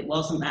 It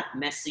wasn't that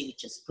messy,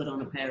 just put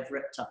on a pair of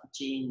ripped up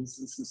jeans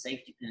and some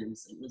safety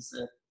pins. It was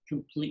a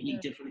completely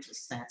different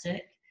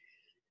aesthetic.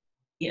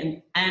 Yeah,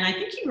 and I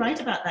think you write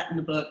about that in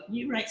the book.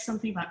 You write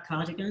something about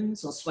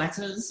cardigans or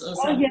sweaters or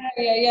something.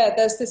 Oh, yeah.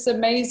 There's this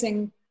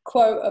amazing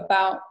quote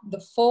about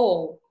the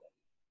fall.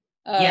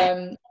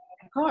 I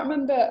can't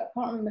remember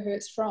who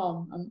it's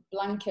from. I'm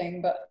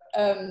blanking, but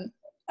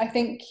I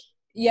think,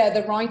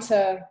 the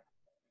writer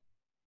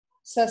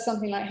says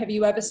something like, have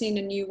you ever seen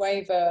a new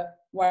waver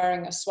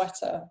wearing a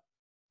sweater?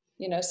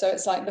 You know, so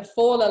it's like the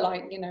fall are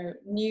like, you know,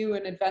 new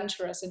and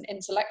adventurous and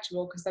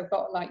intellectual because they've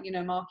got like, you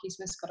know, Marquis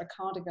Smith's got a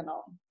cardigan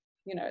on.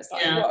 You know, it's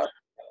like, whoa.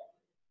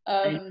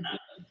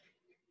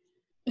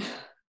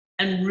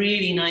 And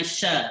really nice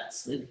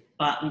shirts with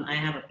button. I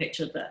have a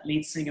picture of that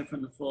lead singer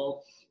from the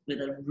Fall with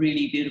a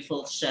really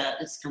beautiful shirt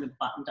that's kind of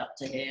buttoned up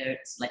to here.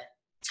 It's like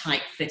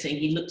tight fitting.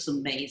 He looks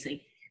amazing.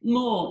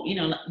 More, you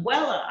know, like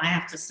Weller, I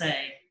have to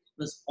say,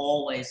 was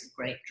always a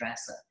great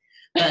dresser.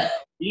 But,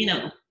 you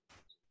know,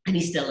 and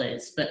he still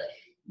is. But,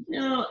 you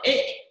know,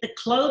 the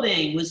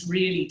clothing was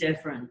really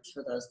different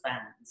for those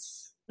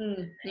bands.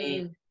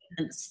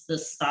 And the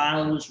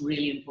style was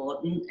really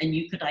important. And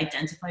you could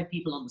identify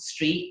people on the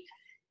street.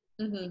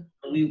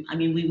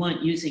 We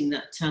weren't using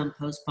that term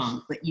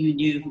post-punk, but you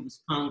knew who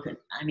was punk. And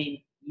I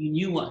mean, you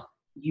knew what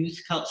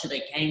youth culture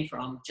they came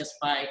from just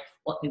by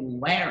what they were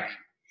wearing.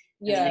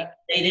 They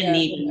didn't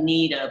even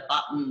need a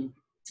button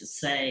to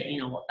say, you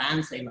know, what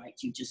bands they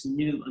liked. You just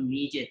knew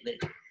immediately.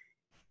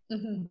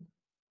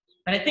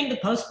 But I think the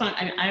post-punk,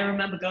 I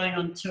remember going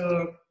on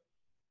tour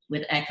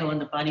with Echo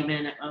and the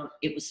Bunnymen.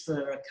 It was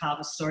for a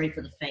cover story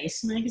for The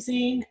Face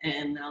magazine,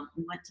 and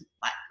we went to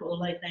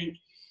Blackpool, I think.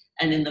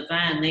 And in the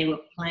van, they were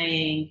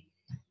playing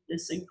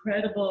this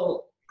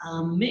incredible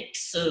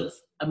mix of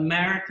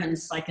American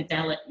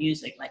psychedelic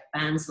music, like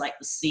bands like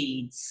The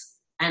Seeds.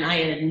 And I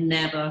had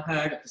never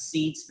heard of The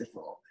Seeds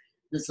before.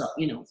 There's,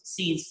 you know,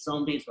 Seeds,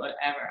 Zombies,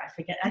 whatever. I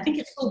forget. I think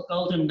it's called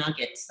Golden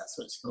Nuggets. That's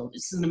what it's called.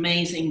 It's an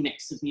amazing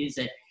mix of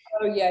music.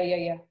 Oh,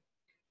 yeah.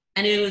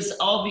 And it was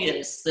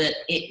obvious that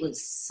it was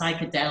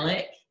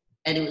psychedelic.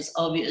 And it was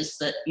obvious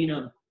that, you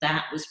know,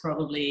 that was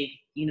probably,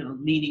 you know,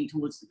 leading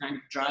towards the kind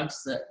of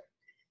drugs that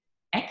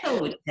Echo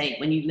would take.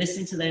 When you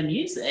listen to their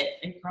music,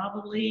 they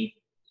probably,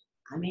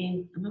 I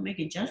mean, I'm not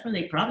making a judgment,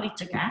 they probably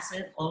took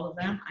acid, all of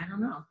them, I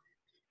don't know.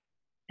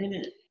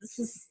 And this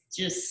is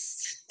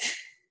just,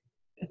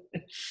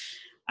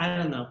 I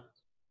don't know.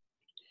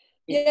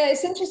 Yeah,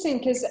 it's interesting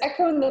because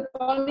Echo and the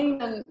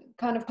Bunnymen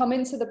kind of come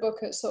into the book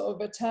at sort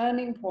of a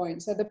turning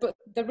point. So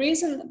the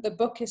reason that the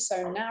book is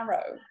so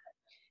narrow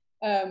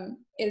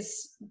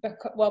is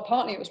because, well,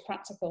 partly it was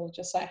practical,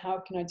 just like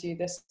how can I do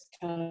this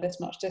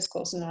much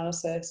discourse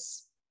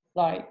analysis,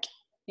 like,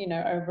 you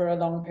know, over a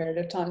long period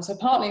of time. So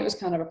partly it was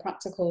kind of a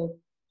practical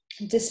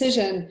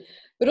decision,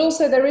 but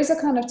also there is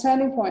a kind of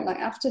turning point, like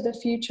after the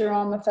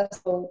Futurama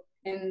Festival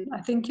in,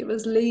 I think it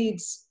was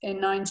Leeds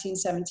in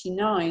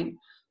 1979,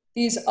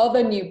 these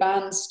other new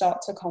bands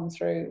start to come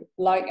through,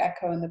 like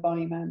Echo and the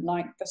Bunnymen,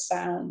 like The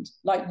Sound,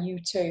 like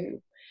U2.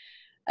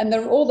 And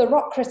all the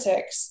rock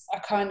critics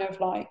are kind of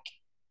like,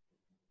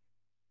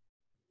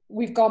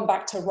 we've gone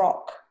back to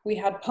rock. We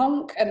had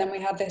punk, and then we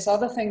had this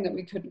other thing that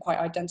we couldn't quite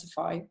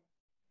identify.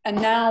 And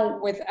now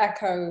with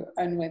Echo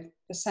and with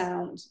The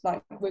Sound,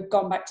 like we've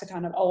gone back to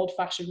kind of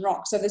old-fashioned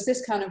rock. So there's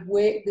this kind of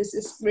there's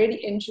this really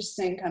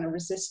interesting kind of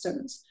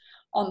resistance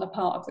on the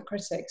part of the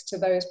critics to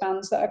those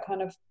bands that are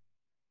kind of,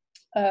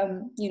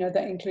 you know,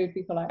 that include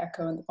people like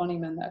Echo and the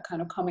Bunnymen that are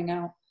kind of coming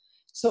out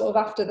sort of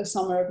after the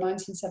summer of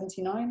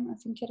 1979, I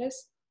think it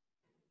is.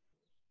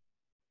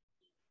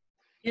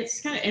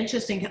 It's kind of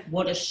interesting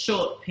what a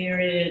short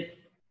period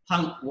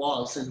punk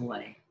was in a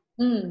way.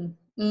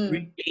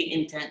 Really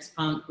intense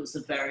punk was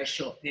a very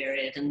short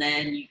period. And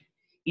then,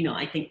 you know,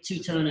 I think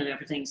two-tone and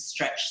everything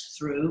stretched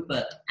through,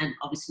 and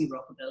obviously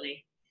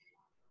rockabilly.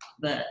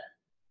 But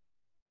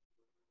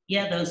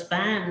yeah, those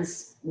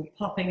bands were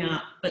popping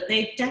up, but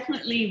they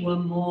definitely were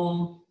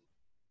more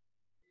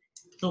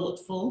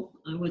thoughtful,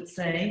 I would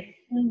say.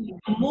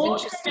 More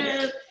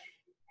kind of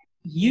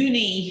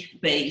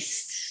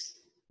uni-based.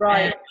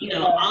 Right. You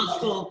know, art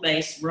school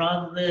based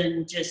rather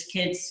than just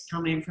kids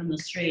coming from the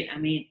street. I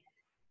mean,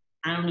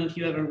 I don't know if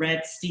you ever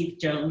read Steve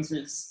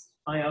Jones's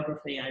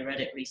biography. I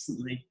read it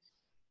recently.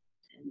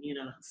 And, you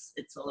know,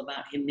 it's all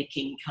about him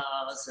nicking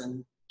cars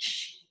and,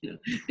 you know,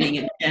 being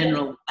a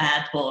general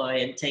bad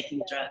boy and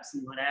taking drugs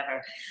and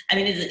whatever. I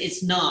mean,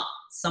 it's not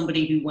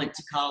somebody who went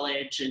to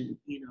college and,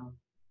 you know,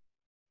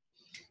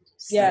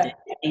 studied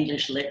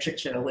English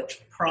literature, which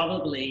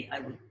probably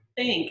I would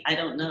think, I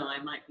don't know,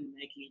 I might be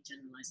making a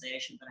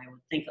generalization, but I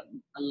would think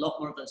a lot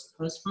more of those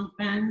post-punk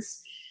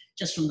bands,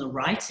 just from the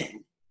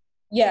writing.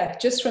 Yeah,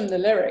 just from the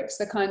lyrics,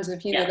 the kinds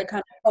of, you know, the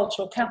kind of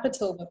cultural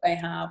capital that they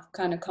have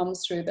kind of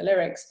comes through the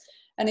lyrics.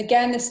 And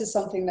again, this is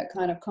something that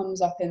kind of comes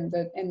up in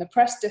the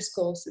press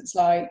discourse. It's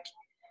like,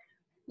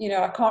 you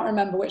know, I can't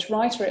remember which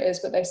writer it is,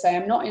 but they say,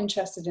 I'm not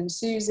interested in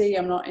Susie,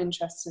 I'm not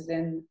interested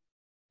in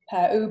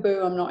Pere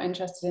Ubu, I'm not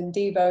interested in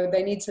Devo.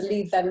 They need to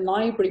leave their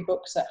library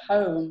books at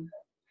home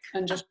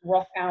and just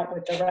rock out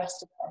with the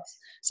rest of us.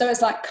 So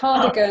it's like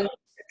cardigans,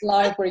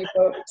 library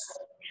books,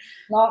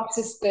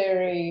 Marxist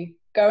theory,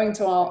 going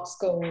to art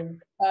school.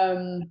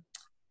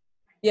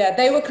 Yeah,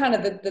 they were kind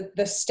of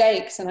the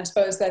stakes, and I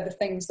suppose they're the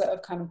things that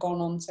have kind of gone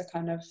on to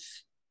kind of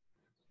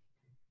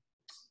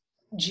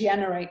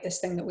generate this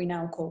thing that we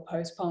now call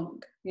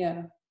post-punk.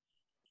 Yeah.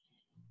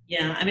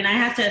 Yeah, I mean, I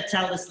have to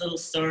tell this little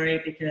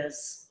story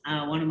because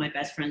one of my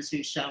best friends,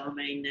 who shall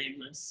remain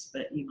nameless,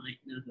 but you might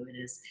know who it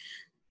is,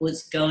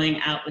 was going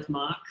out with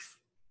Mark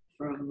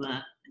from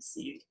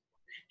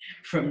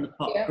from the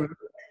pop group.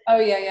 Oh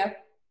yeah.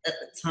 At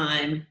the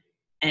time,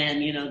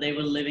 and you know, they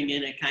were living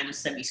in a kind of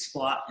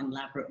semi-squat in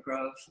Ladbroke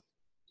Grove,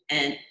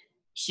 and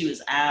she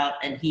was out,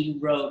 and he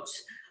wrote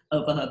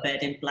over her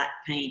bed in black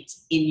paint,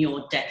 "In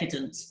your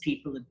decadence,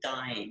 people are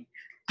dying."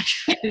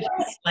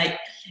 It's like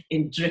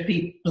in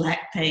drippy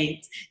black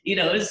paint, you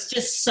know. It's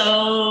just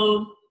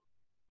so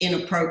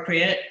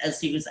inappropriate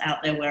as he was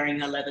out there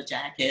wearing a leather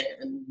jacket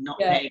and not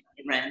paying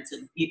rent,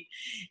 and it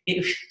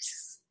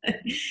was,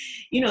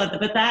 you know.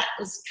 But that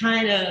was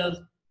kind of,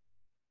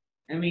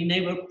 I mean,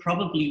 they were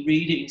probably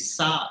reading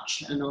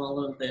Sartre and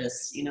all of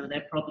this, you know.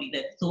 Their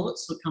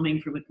thoughts were coming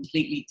from a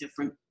completely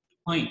different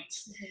point.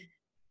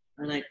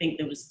 Mm-hmm. And I think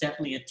there was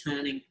definitely a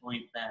turning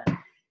point there.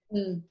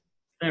 Mm.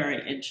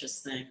 Very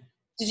interesting.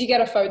 Did you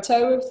get a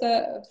photo of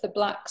the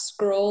black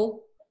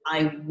scroll?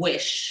 I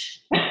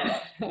wish.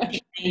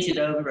 He painted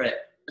over it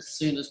as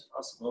soon as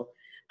possible.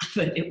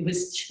 But it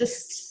was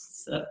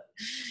just so,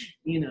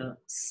 you know,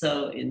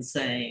 so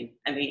insane.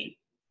 I mean,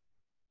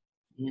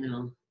 you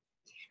know.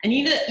 And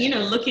you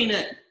know, looking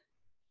at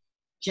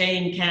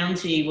Jane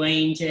County,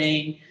 Wayne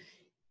Jane,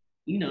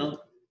 you know,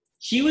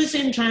 she was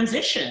in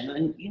transition,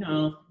 and you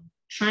know,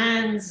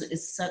 trans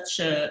is such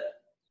a,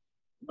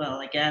 well,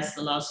 I guess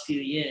the last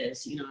few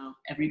years, you know,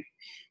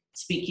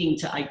 speaking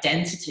to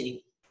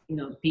identity, you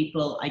know,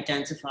 people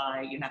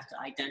identify, you have to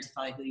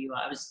identify who you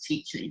are. I was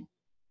teaching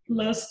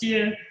last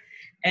year,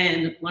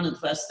 and one of the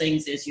first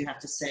things is you have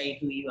to say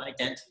who you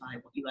identify,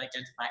 what you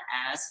identify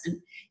as.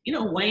 And, you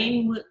know,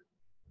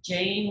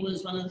 Jane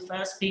was one of the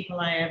first people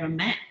I ever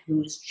met who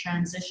was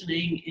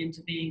transitioning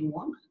into being a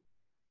woman.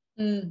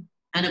 Mm.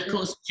 And of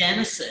course,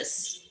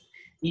 Genesis,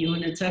 you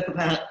want to talk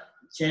about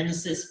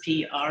Genesis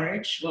P.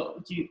 Arch, what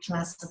would you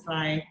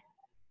classify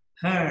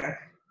her?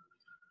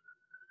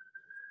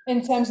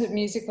 In terms of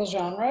musical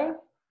genre?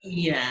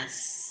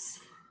 Yes.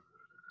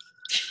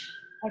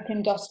 Like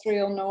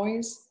industrial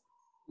noise?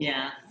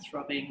 Yeah,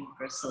 throbbing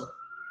gristle.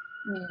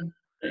 Mm.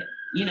 But,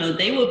 you know,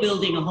 they were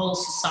building a whole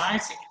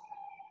society.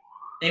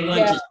 They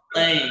weren't just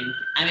playing.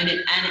 I mean,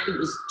 it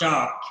was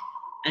dark.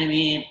 I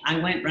mean, I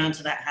went round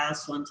to that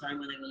house one time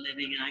when they were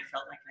living, and I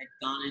felt like I'd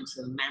gone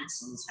into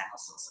Manson's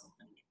house or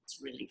something. It's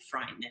really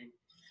frightening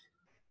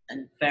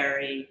and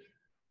very,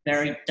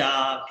 very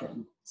dark,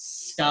 and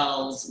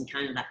skulls and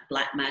kind of that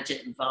black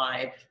magic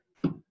vibe.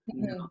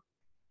 Mm-hmm. You know?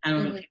 I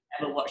don't know if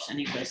you've ever watched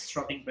any of those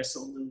Throbbing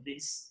Gristle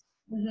movies.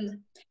 Mm-hmm.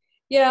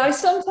 Yeah, I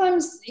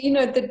sometimes, you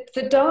know,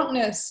 the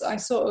darkness, I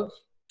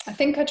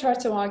think I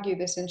tried to argue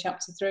this in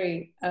chapter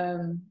 3.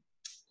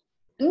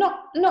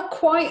 Not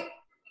quite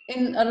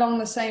along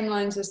the same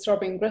lines as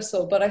Throbbing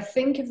Gristle, but I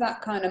think of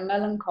that kind of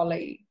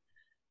melancholy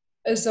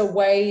as a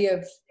way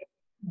of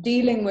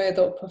dealing with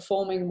or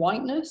performing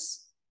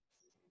whiteness.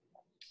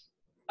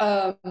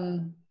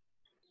 In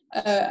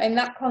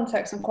that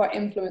context, I'm quite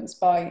influenced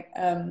by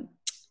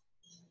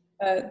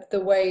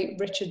the way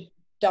Richard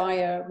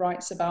Dyer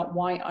writes about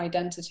white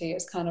identity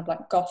as kind of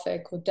like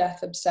gothic or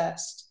death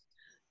obsessed.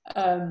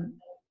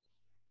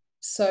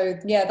 So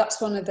yeah, that's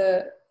one of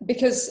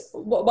because,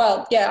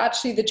 well, yeah,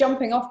 actually the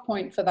jumping off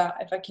point for that,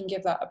 if I can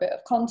give that a bit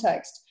of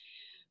context,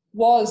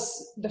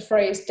 was the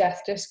phrase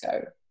death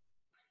disco.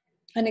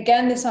 And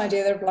again, this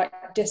idea of like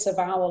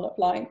disavowal of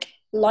like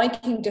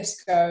liking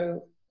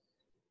disco,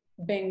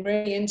 being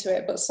really into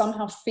it, but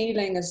somehow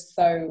feeling as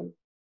though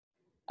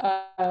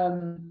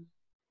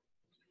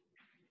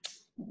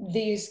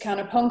these kind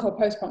of punk or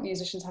post-punk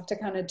musicians have to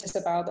kind of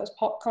disavow those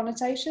pop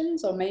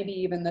connotations, or maybe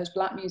even those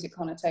black music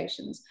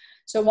connotations.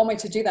 So one way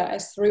to do that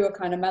is through a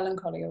kind of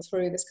melancholy or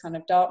through this kind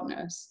of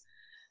darkness.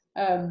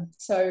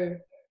 So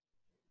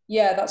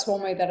yeah, that's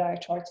one way that I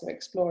try to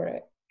explore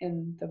it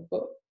in the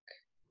book.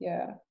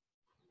 Yeah.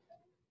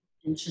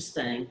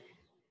 Interesting.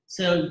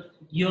 So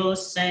you're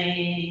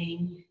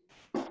saying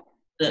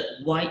that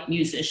white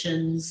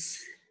musicians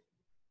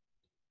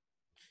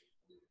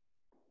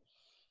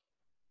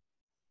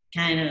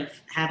kind of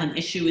have an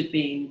issue with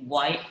being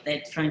white.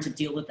 They're trying to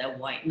deal with their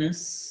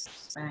whiteness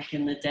back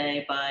in the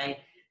day by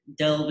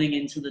delving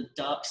into the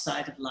dark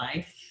side of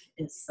life.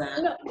 Is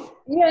that?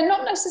 Yeah,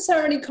 not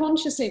necessarily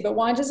consciously, but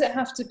why does it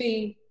have to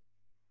be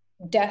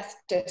death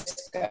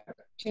disco?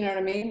 Do you know what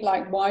I mean?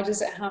 Like, why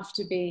does it have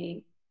to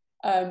be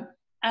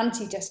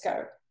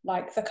anti-disco?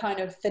 like the kind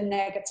of the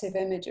negative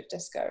image of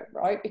disco,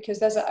 right?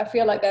 Because I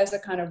feel like there's a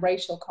kind of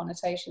racial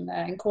connotation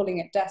there. In calling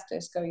it death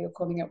disco, you're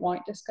calling it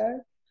white disco.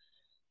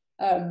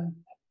 And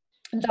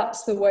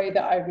that's the way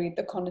that I read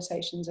the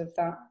connotations of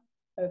that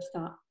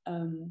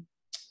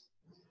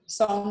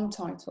song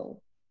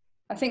title.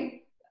 I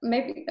think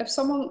maybe if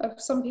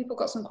some people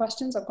got some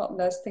questions,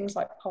 there's things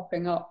like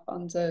popping up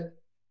under.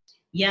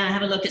 Yeah,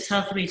 have a look. It's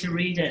hard for me to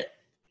read it.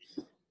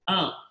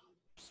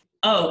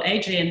 Oh,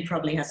 Adrian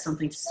probably has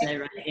something to say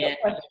right here.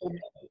 What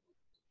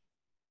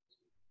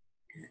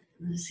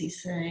does he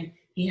say?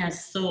 He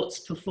has thoughts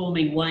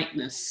performing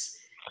whiteness.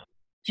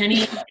 Can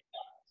he?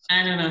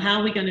 I don't know. How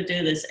are we going to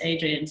do this,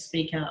 Adrian?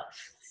 Speak up.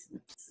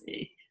 Let's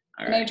see.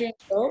 All right. Adrian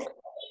talk?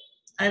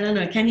 I don't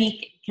know. Can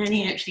he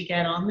actually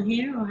get on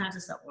here, or how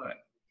does that work?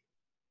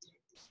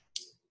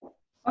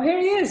 Oh, here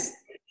he is.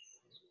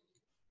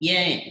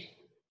 Yay.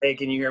 Hey,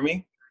 can you hear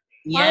me?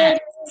 Yeah.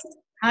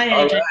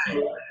 Hi, Adrian. All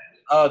right.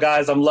 Oh,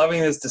 guys, I'm loving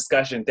this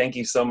discussion. Thank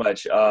you so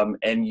much.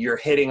 And you're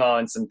hitting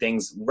on some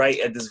things right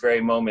at this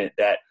very moment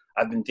that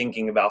I've been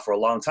thinking about for a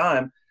long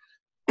time.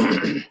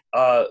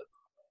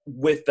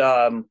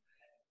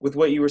 With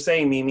what you were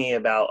saying, Mimi,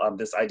 about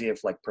this idea of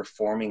like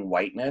performing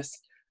whiteness.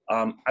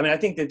 I mean, I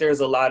think that there's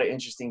a lot of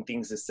interesting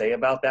things to say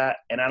about that.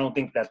 And I don't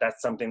think that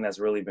that's something that's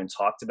really been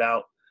talked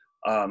about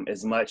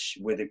as much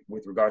with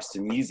regards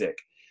to music.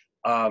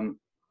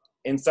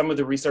 In some of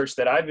the research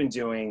that I've been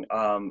doing,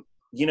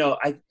 you know,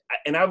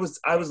 I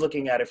was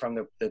looking at it from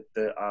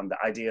the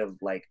idea of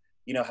like,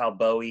 you know, how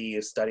Bowie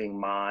is studying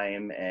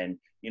mime, and,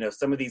 you know,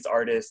 some of these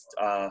artists,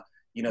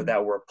 you know,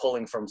 that were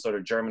pulling from sort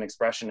of German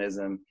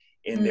expressionism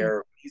in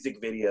their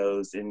music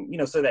videos, and, you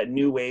know, so that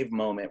new wave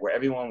moment where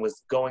everyone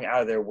was going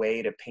out of their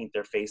way to paint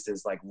their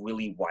faces like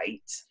really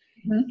white.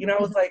 You know,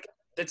 it's like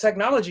the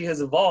technology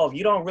has evolved.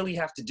 You don't really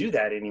have to do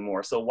that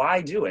anymore. So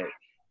why do it?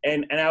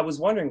 And I was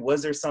wondering,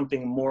 was there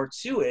something more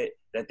to it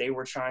that they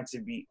were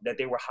that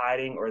they were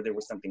hiding, or there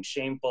was something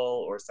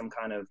shameful, or some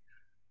kind of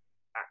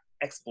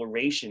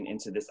exploration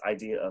into this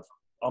idea of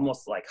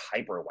almost like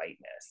hyper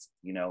whiteness,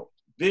 you know,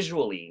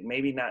 visually,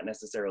 maybe not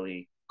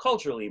necessarily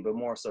culturally, but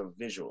more so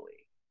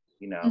visually,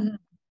 you know?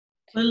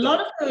 Well, a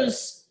lot of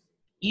those,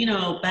 you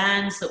know,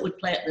 bands that would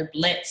play at the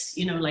Blitz,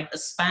 you know, like the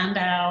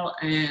Spandau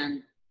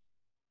and,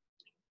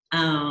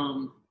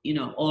 you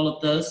know, all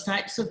of those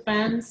types of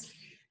bands.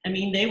 I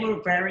mean, they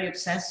were very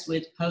obsessed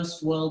with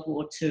post-World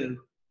War II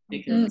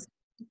because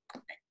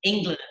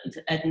England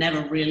had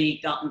never really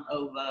gotten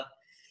over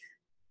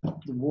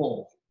the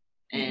war.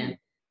 And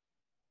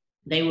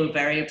they were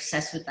very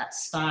obsessed with that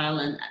style,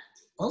 and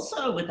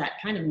also with that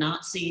kind of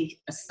Nazi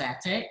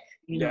aesthetic,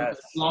 you know,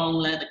 Yes. the long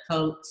leather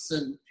coats,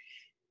 and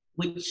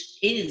which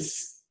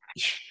is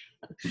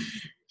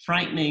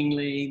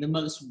frighteningly the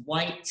most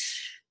white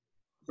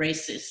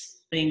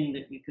racist thing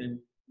that you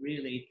can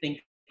really think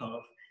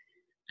of.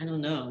 I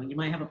don't know. You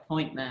might have a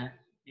point there,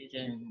 AJ.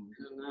 I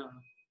don't know.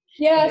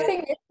 Yeah, I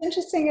think it's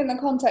interesting in the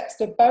context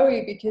of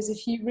Bowie, because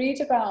if you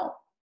read about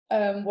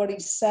what he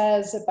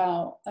says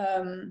about,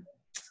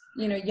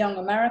 you know, young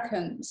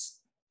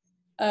Americans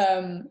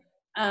and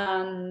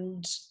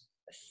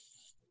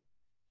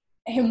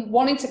him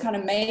wanting to kind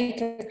of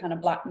make a kind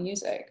of black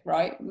music,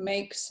 right?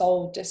 Make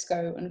soul,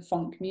 disco, and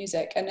funk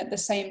music, and at the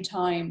same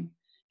time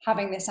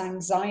having this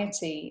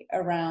anxiety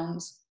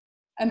around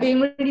and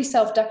being really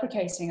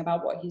self-deprecating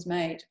about what he's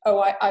made. Oh,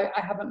 I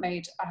haven't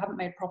made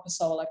proper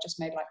soul. I've just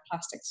made like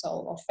plastic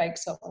soul or fake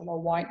soul or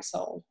white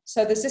soul.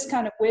 So there's this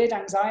kind of weird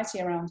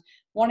anxiety around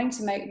wanting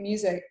to make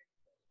music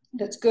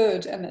that's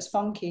good and that's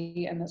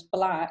funky and that's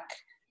black,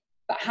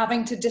 but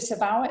having to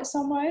disavow it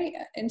some way,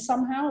 in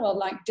somehow, or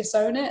like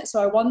disown it.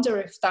 So I wonder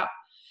if that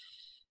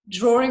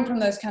drawing from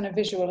those kind of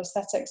visual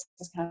aesthetics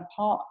is kind of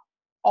part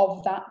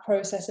of that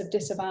process of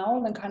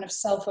disavowal and kind of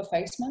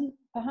self-effacement,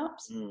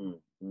 perhaps.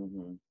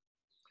 Mm-hmm.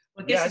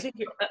 Well, I think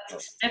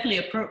it's definitely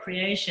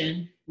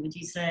appropriation. Would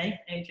you say,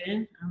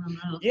 Adrian? I don't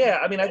know. Yeah,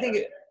 I mean, I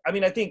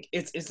think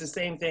it's the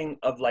same thing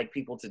of like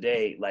people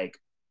today, like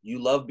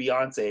you love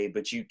Beyonce,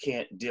 but you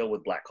can't deal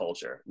with black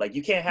culture. Like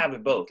you can't have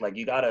it both. Like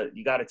you gotta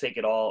take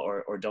it all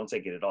or don't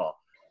take it at all.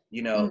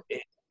 You know,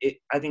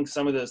 I think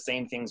some of those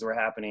same things were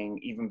happening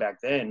even back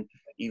then,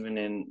 even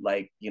in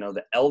like, you know,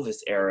 the Elvis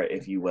era,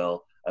 if you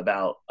will,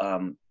 about,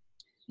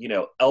 you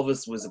know,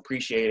 Elvis was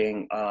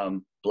appreciating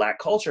black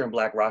culture and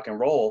black rock and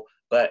roll,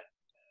 but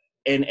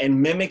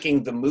and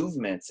mimicking the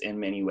movements in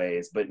many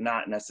ways, but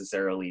not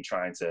necessarily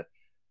trying to,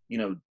 you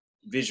know,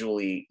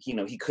 visually, you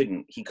know, he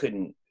couldn't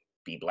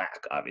be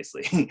black,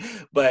 obviously.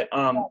 But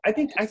I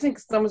think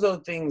some of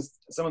those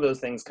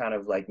things kind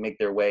of like make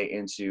their way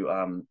into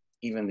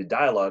even the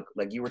dialogue.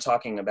 Like you were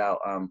talking about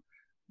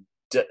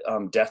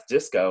death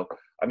disco.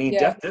 I mean,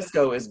 death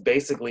disco is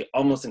basically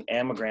almost an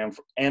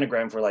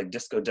anagram for like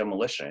disco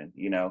demolition,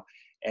 you know,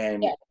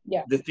 and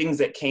the things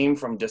that came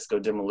from disco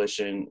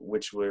demolition,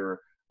 which were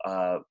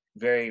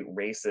very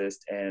racist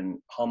and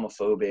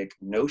homophobic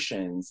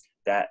notions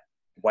that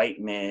white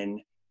men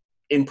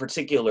in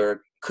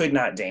particular could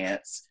not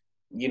dance,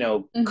 you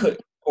know, could,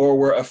 or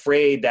were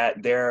afraid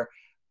that their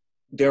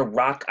their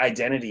rock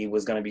identity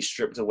was going to be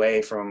stripped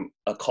away from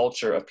a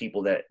culture of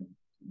people that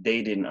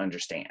they didn't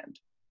understand,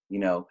 you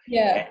know?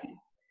 Yeah.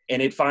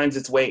 And it finds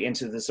its way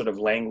into the sort of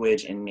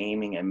language and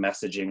naming and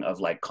messaging of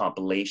like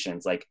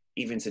compilations. Like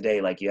even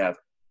today, like you have,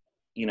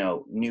 you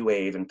know, new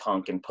wave and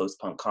punk and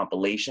post-punk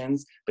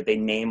compilations, but they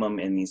name them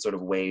in these sort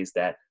of ways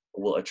that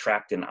will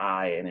attract an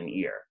eye and an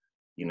ear,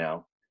 you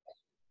know?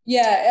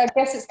 Yeah, I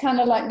guess it's kind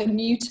of like the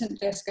mutant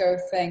disco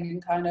thing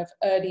in kind of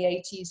early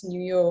 80s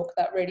New York,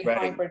 that really Right.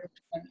 hybrid.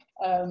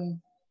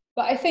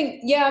 But I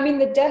think, yeah, I mean,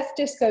 the death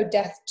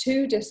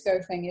to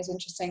disco thing is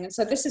interesting. And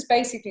so this is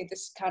basically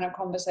this kind of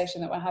conversation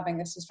that we're having.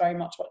 This is very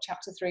much what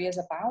chapter 3 is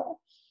about.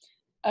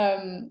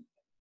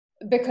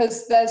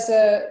 Because there's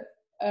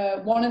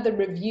one of the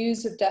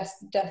reviews of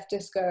Death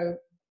Disco,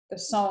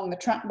 the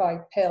track by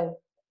Pill,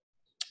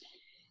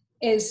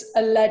 is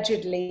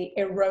allegedly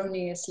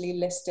erroneously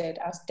listed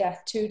as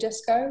Death to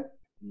Disco.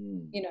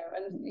 You know,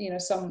 and you know,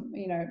 some,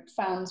 you know,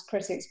 fans,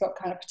 critics got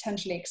kind of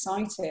potentially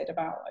excited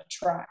about a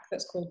track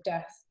that's called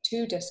Death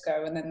to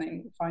Disco, and then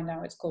they find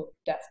out it's called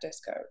Death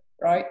Disco,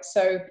 right?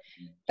 So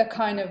the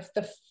kind of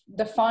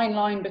the fine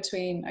line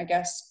between, I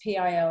guess,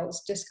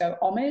 PIL's disco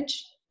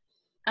homage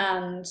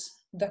and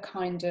the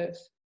kind of,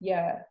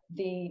 yeah,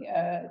 the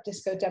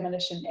disco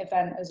demolition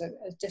event as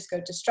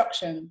disco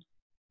destruction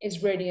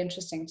is really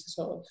interesting to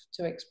sort of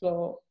to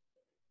explore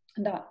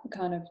that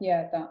kind of,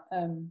 yeah,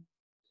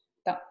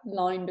 that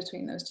line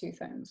between those two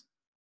things.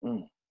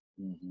 And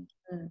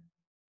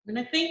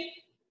I think,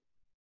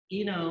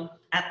 you know,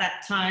 at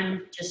that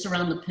time, just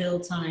around the Pill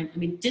time, I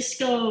mean,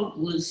 disco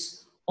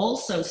was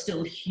also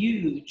still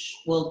huge.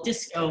 Well,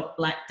 disco,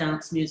 black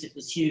dance music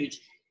was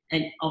huge.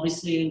 And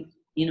obviously,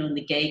 you know, in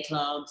the gay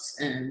clubs,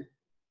 and,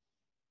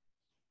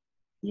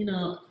 you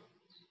know,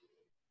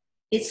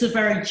 it's a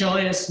very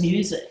joyous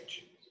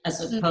music as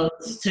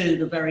opposed to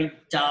the very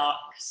dark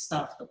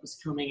stuff that was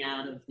coming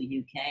out of the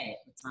UK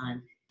at the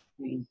time.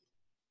 I mean,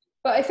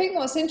 but I think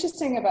what's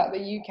interesting about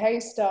the UK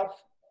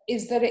stuff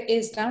is that it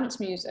is dance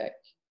music,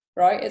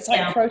 right? It's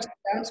like proto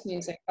dance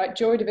music, like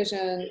Joy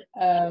Division,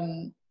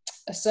 A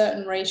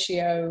Certain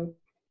Ratio,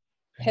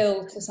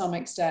 Pill to some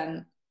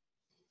extent.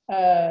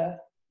 And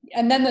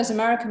then there's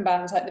American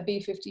bands like the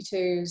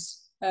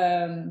B-52s.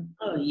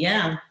 Oh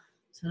yeah,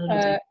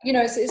 totally. You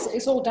know,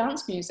 it's all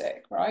dance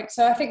music, right?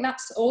 So I think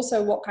that's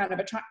also what kind of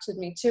attracted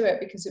me to it,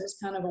 because it was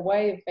kind of a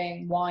way of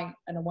being white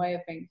and a way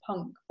of being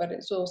punk, but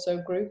it's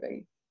also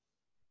groovy.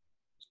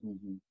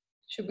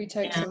 Should we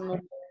take some more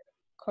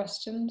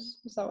questions?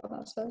 Is that what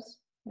that says?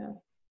 Yeah.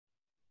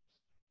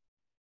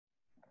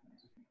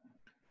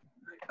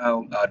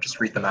 I'll just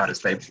read them out as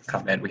they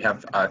come in. We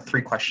have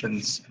 3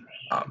 questions.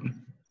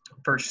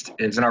 First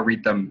is, and I'll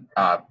read them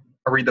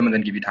and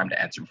then give you time to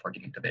answer before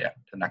getting to the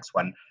next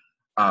one.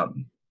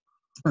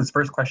 This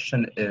first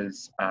question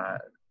is, a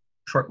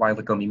short while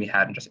ago, Mimi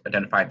Haddon just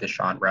identified this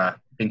genre,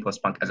 being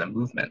post-punk, as a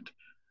movement,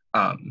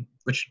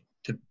 which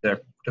to the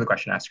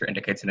question asker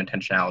indicates an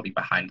intentionality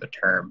behind the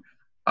term.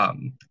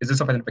 Is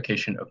this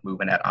identification of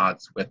movement at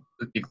odds with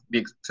the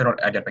external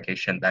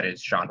identification that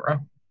is genre?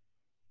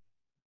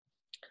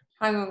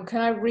 Hang on,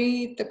 can I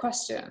read the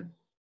question?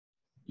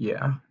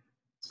 Yeah.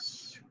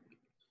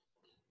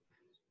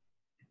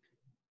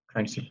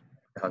 Trying to see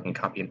how I can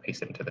copy and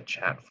paste it into the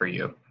chat for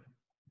you.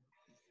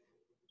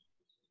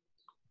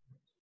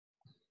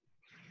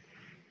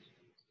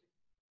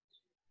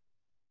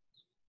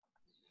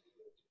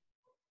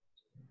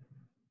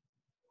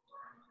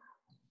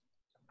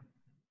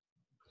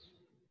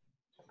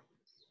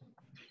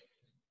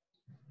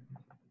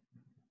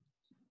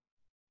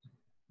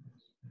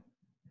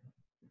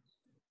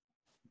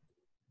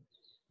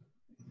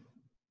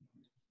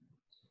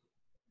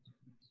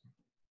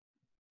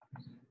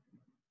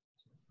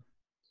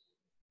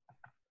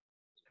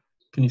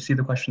 Can you see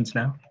the questions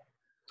now?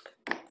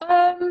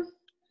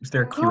 Is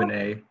there a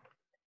Q&A?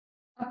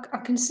 I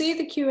can see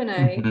the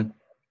Q&A,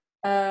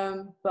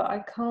 but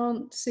I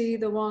can't see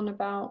the one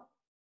about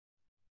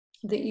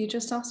that you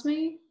just asked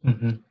me.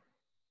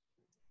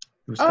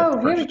 Oh,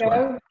 here we go.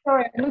 One.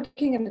 Sorry, I'm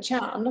looking in the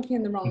chat. I'm looking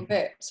in the wrong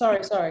bit.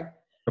 Sorry.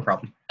 No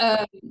problem.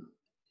 I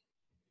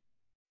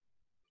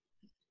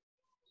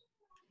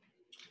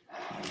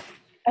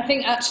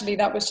think actually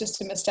that was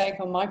just a mistake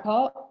on my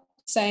part,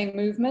 saying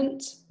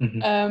movement.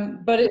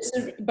 But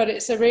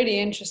it's a really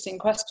interesting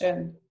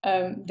question.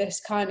 This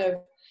kind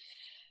of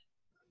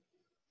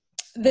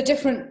the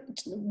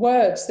different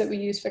words that we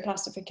use for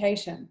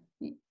classification,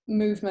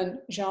 movement,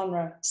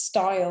 genre,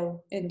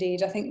 style.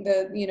 Indeed, I think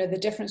the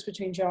difference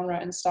between genre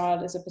and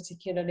style is a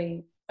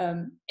particularly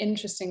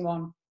interesting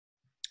one.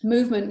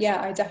 Movement,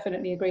 yeah, I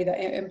definitely agree that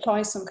it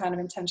implies some kind of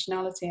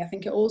intentionality. I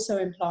think it also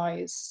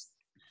implies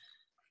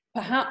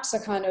perhaps a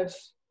kind of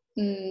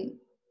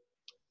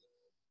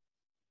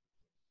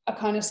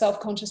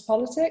self-conscious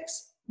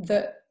politics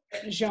that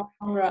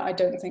genre I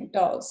don't think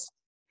does.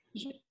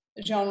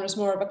 Genre is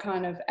more of a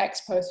kind of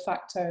ex post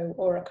facto,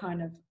 or a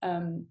kind of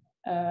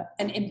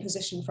an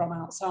imposition from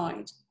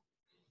outside.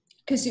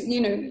 Because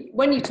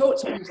when you talk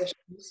to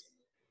musicians,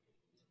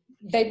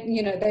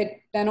 they're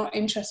not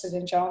interested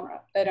in genre.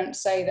 They don't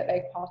say that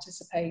they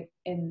participate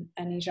in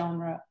any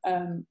genre,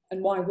 and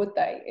why would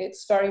they?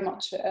 It's very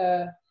much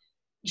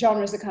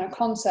genre is the kind of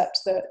concept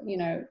that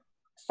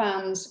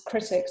fans,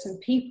 critics, and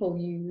people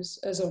use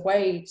as a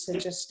way to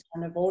just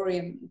kind of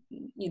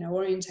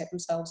orientate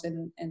themselves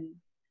in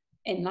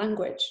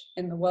language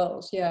in the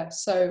world. Yeah.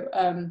 So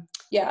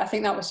I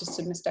think that was just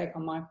a mistake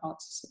on my part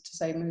to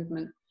say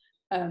movement.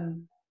 I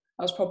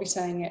was probably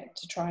saying it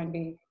to try and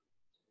be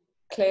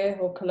clear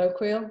or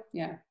colloquial.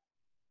 Yeah.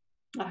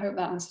 I hope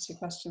that answers your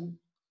question.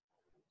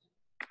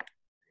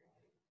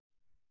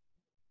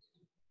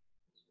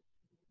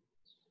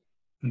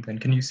 And then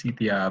can you see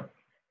the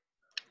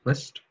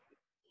list?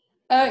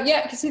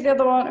 Yeah, I can see the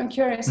other one. I'm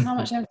curious how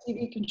much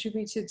MTV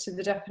contributed to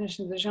the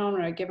definition of the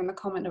genre, given the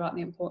comment about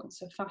the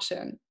importance of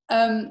fashion.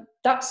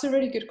 That's a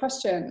really good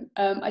question.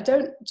 I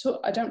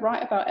don't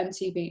write about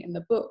MTV in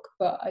the book,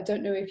 but I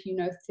don't know if you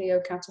know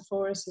Theo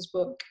Kataforis's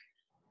book,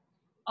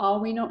 Are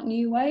We Not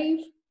New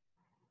Wave?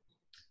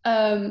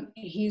 I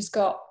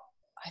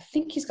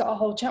think he's got a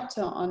whole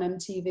chapter on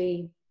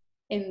MTV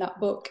in that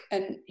book,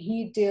 and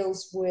he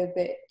deals with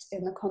it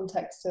in the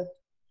context of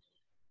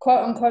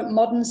quote unquote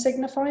modern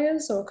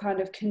signifiers, or kind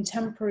of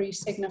contemporary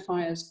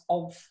signifiers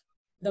of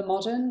the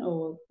modern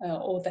or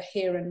the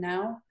here and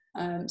now.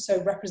 So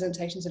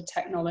representations of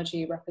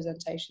technology,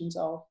 representations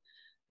of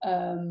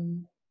I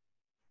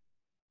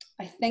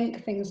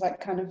think things like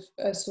kind of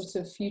a sort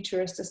of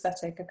futurist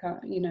aesthetic,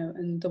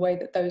 and the way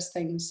that those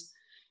things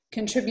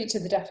contribute to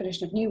the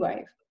definition of new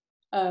wave.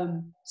 I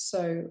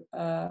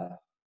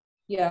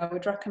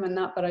would recommend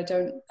that, but I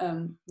don't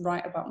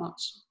write about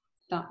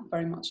that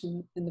very much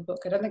in the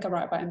book. I don't think I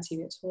write about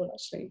MTV at all,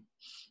 actually.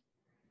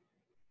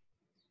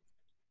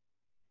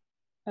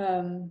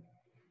 All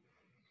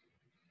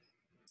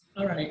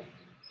right.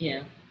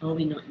 Yeah. Are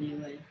we not new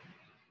wave?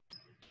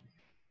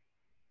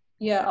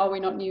 Yeah. Are we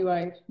not new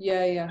wave?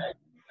 Yeah.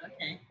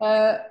 Okay.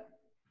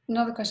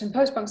 Another question.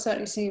 Post-punk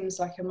certainly seems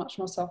like a much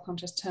more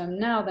self-conscious term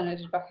now than it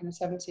did back in the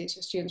 70s.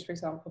 Your students, for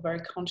example, very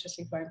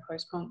consciously playing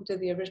post-punk.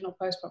 Did the original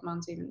post-punk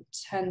bands even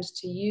tend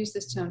to use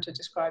this term to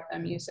describe their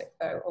music,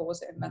 though, or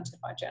was it invented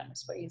by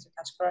journalists for ease of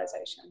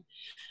categorization?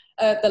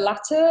 The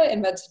latter,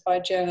 invented by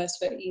journalists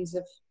for ease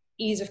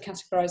of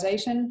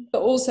categorization,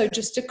 but also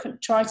just to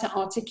try to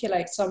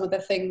articulate some of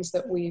the things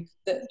that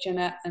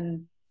Janette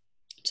and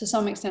to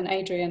some extent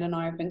Adrian and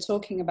I have been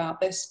talking about.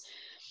 This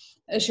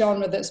a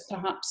genre that's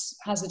perhaps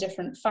has a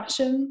different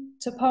fashion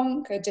to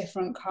punk, a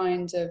different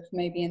kind of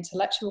maybe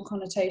intellectual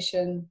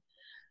connotation.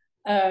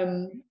 At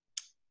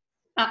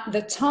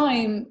the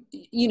time,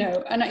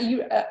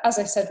 as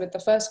I said with the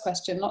first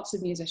question, lots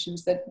of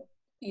musicians that,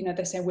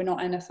 they say we're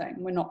not anything,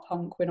 we're not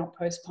punk, we're not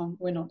post-punk,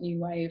 we're not new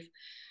wave.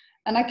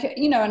 And I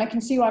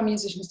can see why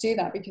musicians do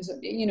that, because,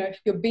 if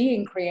you're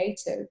being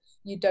creative,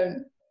 you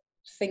don't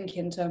think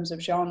in terms of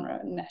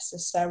genre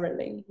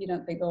necessarily. You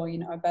don't think,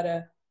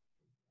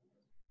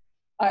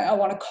 I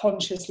want to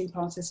consciously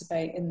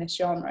participate in this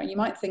genre. You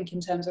might think in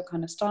terms of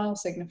kind of style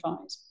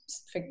signifiers,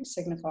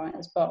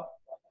 but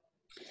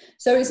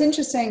so it's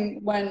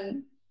interesting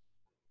when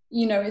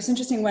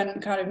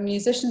kind of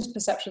musicians'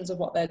 perceptions of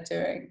what they're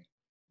doing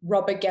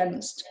rub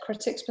against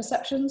critics'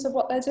 perceptions of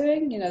what they're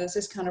doing. There's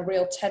this kind of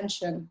real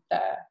tension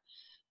there.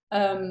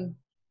 It'd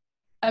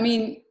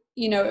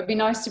be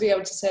nice to be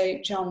able to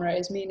say genre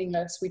is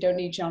meaningless, we don't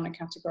need genre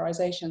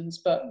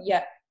categorizations, but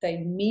yet they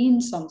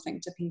mean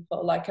something to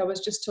people. Like I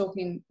was just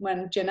talking,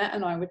 when Janette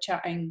and I were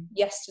chatting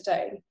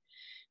yesterday,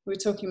 we were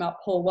talking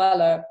about Paul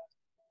Weller,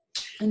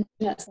 and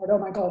Janette said, oh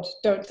my God,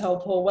 don't tell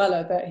Paul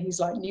Weller that he's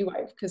like new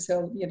wave, because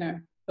he'll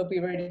be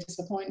really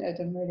disappointed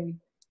and really,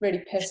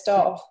 really pissed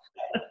off.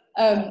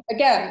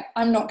 Again,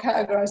 I'm not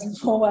categorizing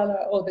Paul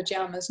Weller or the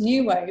Jam as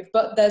new wave,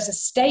 but there's a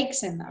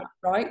stakes in that,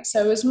 right?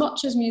 So as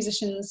much as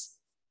musicians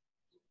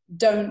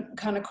don't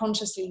kind of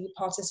consciously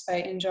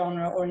participate in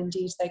genre, or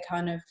indeed they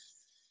kind of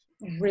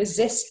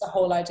resist the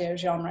whole idea of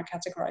genre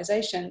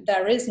categorization,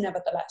 there is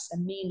nevertheless a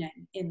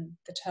meaning in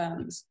the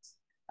terms,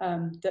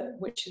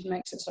 which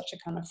makes it such a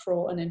kind of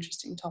fraught and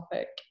interesting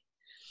topic.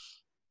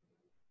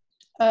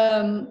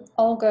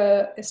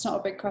 Olga, it's not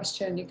a big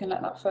question, you can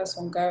let that first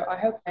one go. I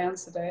hope I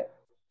answered it.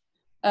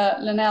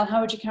 Linnell,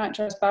 how would you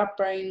characterize Bad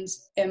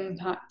Brains'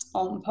 impact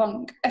on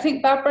punk? I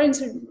think Bad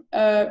Brains is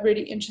a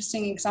really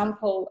interesting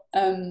example,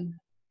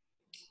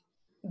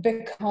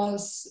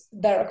 because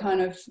they're a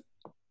kind of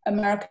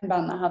American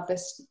band that have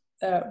this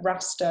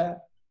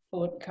Rasta,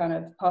 or kind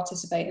of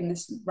participate in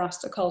this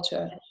Rasta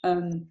culture.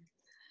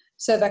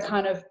 So they're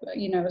kind of,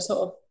 a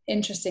sort of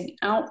interesting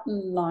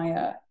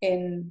outlier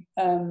in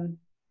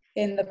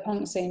the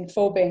punk scene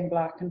for being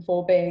black and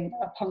for being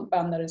a punk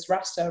band that is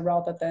Rasta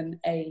rather than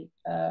a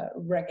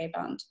reggae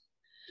band.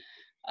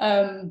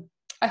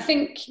 I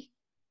think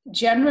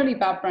generally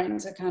Bad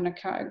Brains are kind of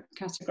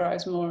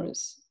categorized more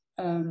as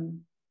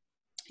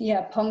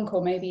punk,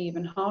 or maybe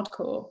even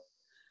hardcore.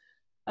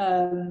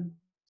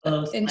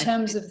 Both. In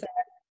terms of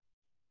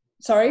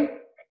sorry?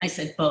 I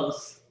said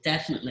both,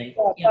 definitely.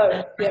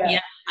 Yeah,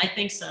 Yeah, I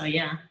think so,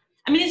 yeah.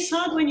 I mean, it's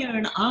hard when you're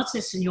an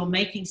artist and you're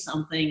making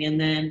something and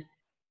then,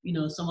 you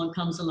know, someone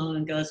comes along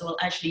and goes, well,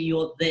 actually,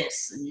 you're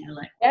this. And you're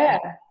like, Yeah.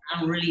 I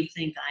don't really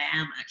think I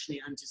am,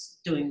 actually. I'm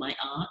just doing my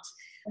art.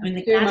 I mean,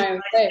 the Doing my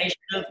own thing.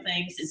 categorization of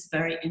things is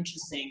very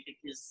interesting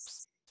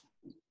because,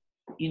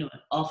 you know, it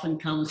often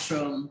comes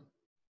from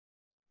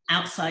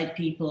outside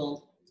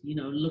people, you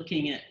know,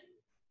 looking at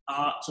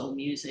art or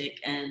music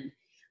and,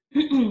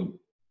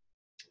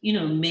 you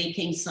know,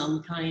 making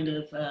some kind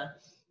of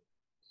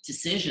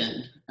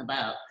decision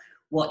about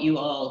what you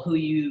are, who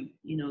you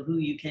know, who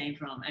you came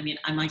from. I mean,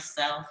 I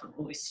myself have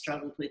always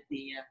struggled with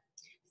the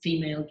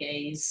female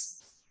gaze.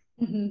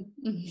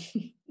 Mm-hmm.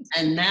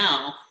 And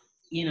now,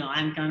 you know,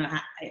 I'm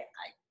gonna,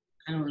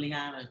 I don't really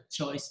have a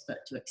choice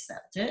but to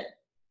accept it.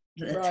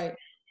 But Right.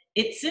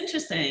 it's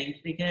interesting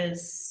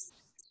because,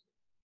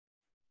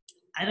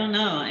 I don't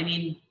know, I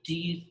mean, do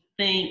you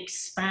think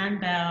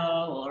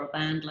Spandau or a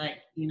band like,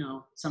 you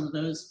know, some of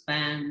those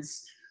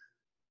bands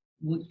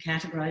would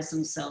categorize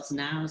themselves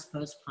now as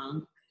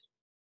post-punk?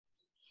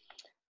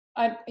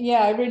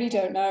 I really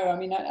don't know. I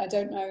mean, I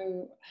don't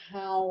know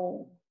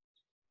how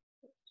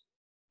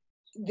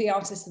the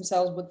artists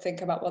themselves would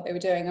think about what they were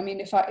doing. I mean,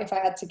 if I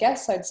had to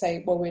guess, I'd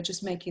say, well, we're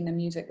just making the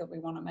music that we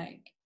want to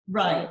make.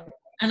 Right.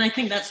 And I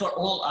think that's what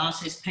all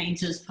artists,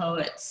 painters,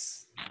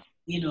 poets,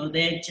 you know,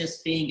 they're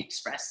just being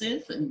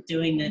expressive and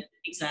doing it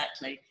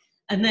exactly.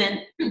 And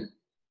then,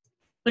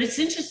 but it's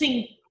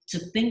interesting to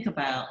think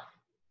about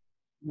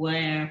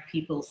where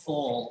people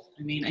fall.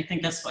 I mean, I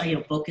think that's why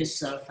your book is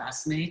so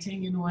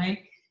fascinating in a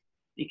way,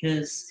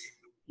 because,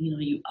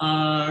 you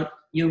know,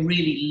 you're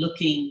really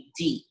looking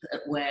deep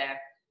at where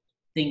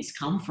things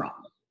come from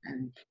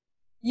and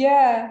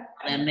Yeah,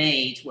 they're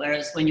made.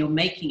 Whereas when you're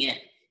making it,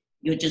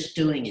 you're just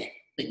doing it,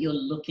 but you're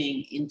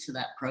looking into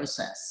that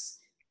process.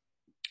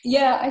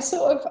 yeah.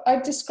 I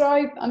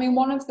describe. I mean,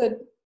 one of the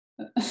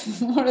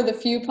one of the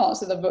few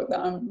parts of the book that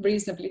I'm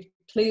reasonably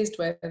pleased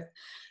with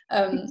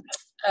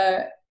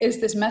is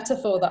this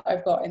metaphor that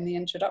I've got in the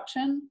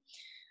introduction,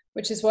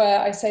 which is where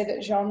I say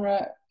that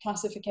genre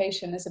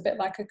classification is a bit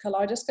like a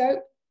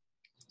kaleidoscope.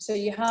 So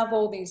you have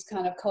all these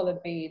kind of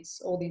colored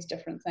beads, all these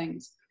different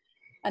things.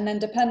 And then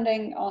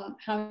depending on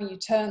how you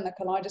turn the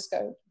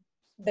kaleidoscope,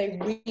 they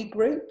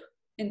regroup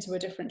into a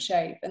different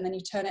shape. And then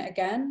you turn it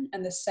again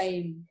and the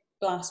same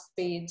glass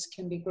beads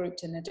can be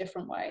grouped in a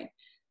different way.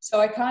 So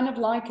I kind of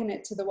liken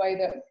it to the way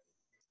that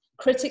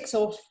critics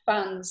or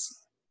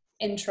fans'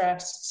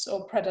 interests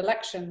or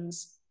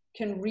predilections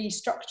can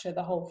restructure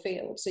the whole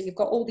field. So you've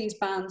got all these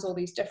bands, all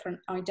these different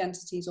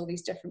identities, all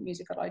these different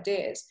musical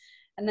ideas.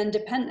 And then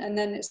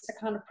it's the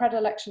kind of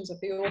predilections of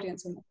the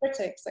audience and the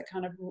critics that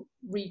kind of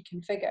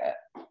reconfigure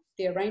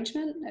the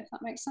arrangement, if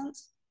that makes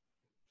sense.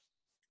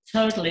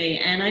 Totally.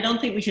 And I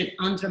don't think we should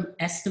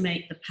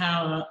underestimate the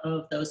power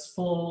of those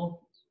 4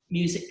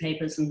 music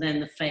papers and then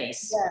the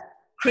face. Yeah.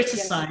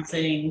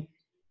 Criticizing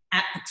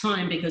at the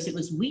time, because it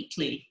was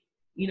weekly.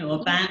 You know,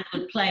 a band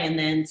would play and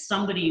then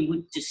somebody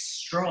would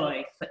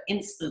destroy, for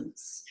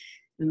instance,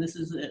 and this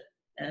is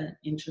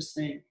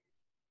interesting,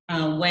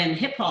 when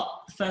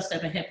hip-hop, the first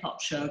ever hip-hop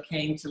show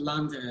came to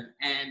London,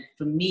 and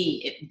for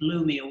me, it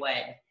blew me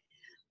away.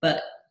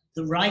 But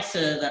the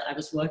writer that I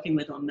was working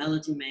with on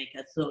Melody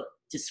Maker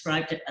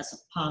described it as a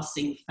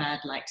passing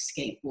fad like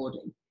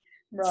skateboarding.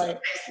 Right.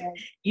 So,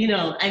 you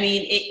know, I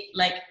mean, it,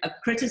 like, a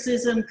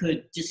criticism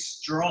could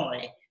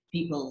destroy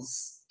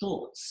people's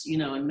thoughts, you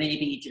know, and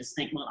maybe just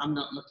think, well, I'm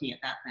not looking at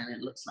that then,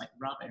 it looks like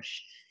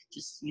rubbish.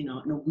 Just, you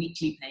know, in a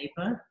weekly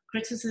paper,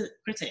 critics,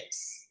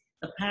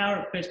 the power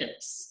of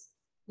critics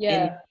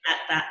at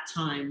that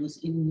time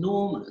was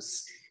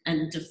enormous,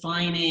 and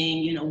defining,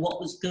 you know,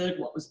 what was good,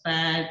 what was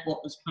bad,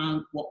 what was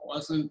punk, what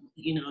wasn't,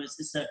 you know, is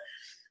this a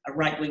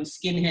right-wing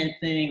skinhead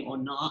thing or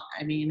not?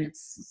 I mean,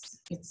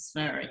 it's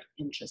very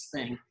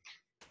interesting.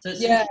 So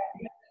it's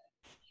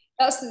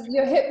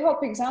your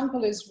hip-hop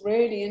example is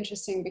really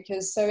interesting,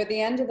 because so at the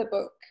end of the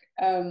book,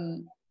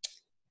 and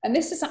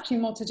this is actually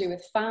more to do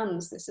with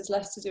fans, this is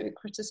less to do with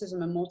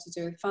criticism and more to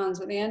do with fans.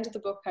 At the end of the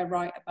book, I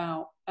write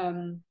about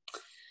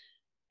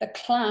the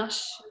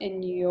Clash in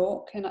New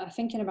York, and I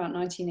think in about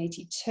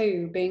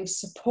 1982, being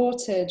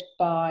supported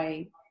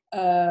by,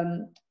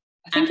 I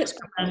think it's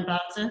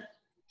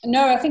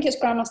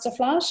Grandmaster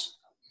Flash.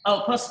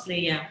 Oh,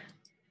 possibly, yeah.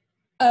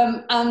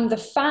 And the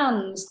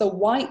fans, the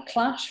white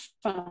Clash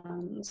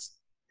fans,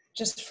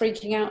 just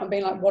freaking out and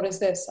being like, what is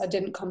this? I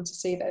didn't come to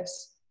see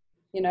this.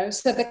 You know,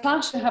 so the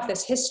Clash have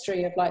this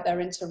history of, like, they're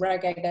into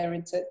reggae, they're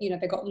into, you know,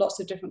 they've got lots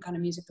of different kind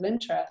of musical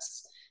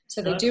interests.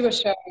 So they do a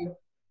show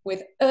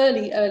with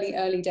early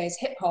days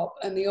hip hop,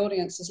 and the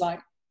audience is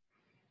like,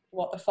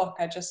 what the fuck?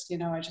 I just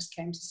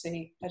came to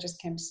see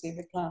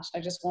the Clash. I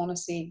just want to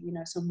see, you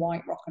know, some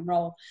white rock and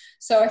roll.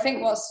 So I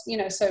think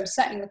so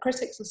setting the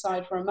critics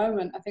aside for a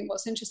moment, I think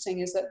what's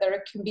interesting is that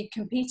there can be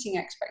competing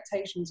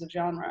expectations of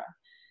genre.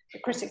 The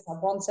critics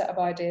have one set of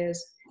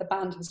ideas, the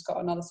band has got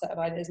another set of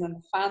ideas, and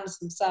then the fans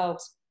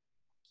themselves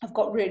have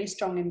got really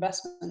strong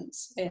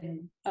investments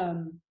in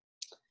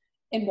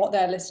what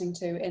they're listening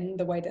to, in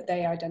the way that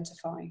they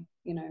identify,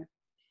 you know.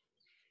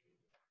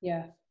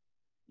 Yeah.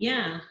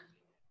 Yeah.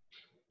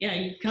 Yeah,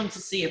 you come to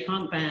see a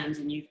punk band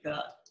and you've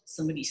got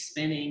somebody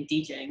spinning,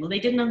 DJing. Well, they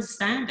didn't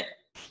understand it.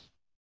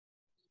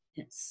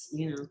 It's,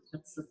 you know,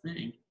 that's the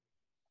thing.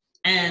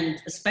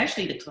 And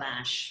especially the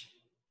Clash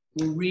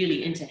were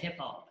really into hip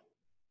hop.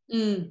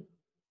 Mm.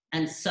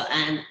 And so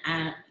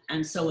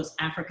was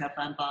Africa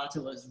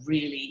Bambaataa was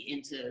really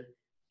into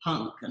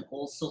punk and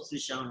all sorts of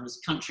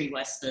genres, country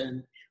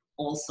western,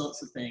 all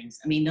sorts of things.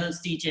 I mean,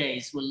 those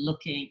DJs were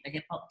looking, the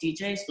hip hop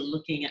DJs were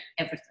looking at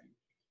everything,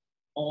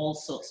 all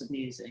sorts of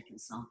music and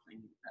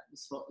sampling. That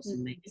was what was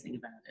amazing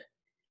about it.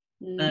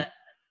 Mm. But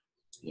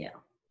yeah,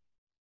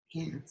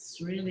 it's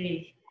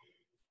really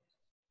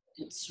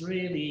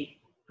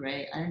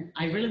great. And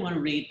I really want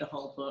to read the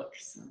whole book,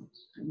 so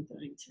I'm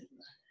going to.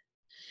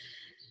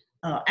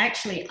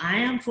 Actually, I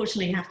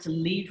unfortunately have to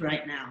leave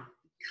right now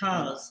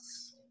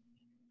because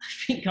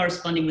I've been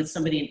corresponding with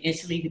somebody in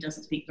Italy who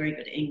doesn't speak very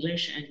good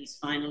English, and he's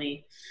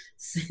finally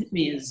sent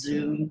me a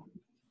Zoom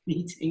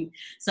meeting.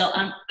 So,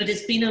 but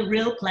it's been a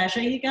real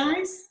pleasure, you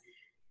guys,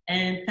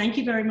 and thank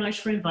you very much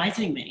for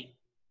inviting me.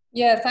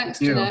 Yeah, thanks,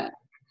 Janette.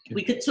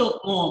 We could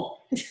talk more,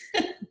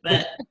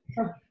 but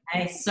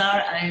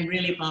I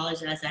really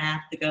apologize. I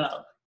have to go.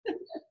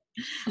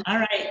 All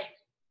right.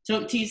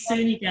 Talk to you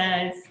soon, you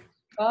guys.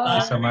 Bye.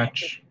 Thank you so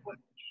much.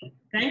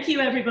 Thank you,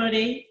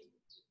 everybody.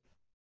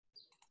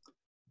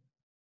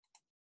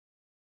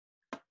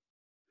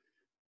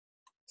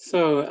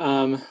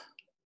 So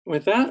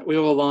with that, we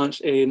will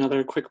launch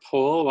another quick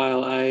poll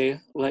while I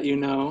let you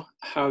know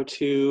how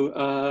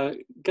to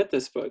get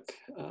this book,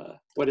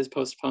 What is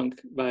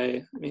Post-Punk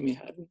by Mimi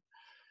Haddon.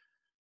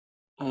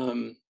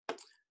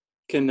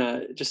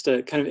 Just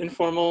a kind of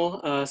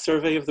informal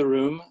survey of the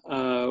room.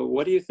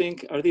 What do you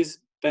think? Are these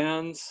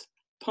bands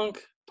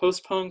punk,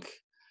 post-punk?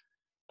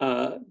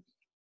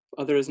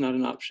 Other is not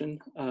an option,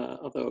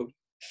 although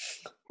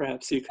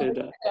perhaps you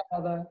could.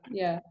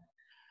 Yeah.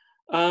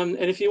 And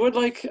if you would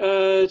like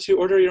to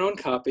order your own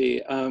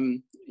copy,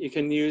 you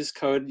can use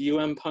code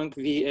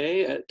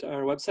UMPunkVA at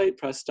our website,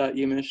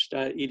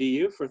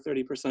 press.umich.edu for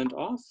 30%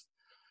 off.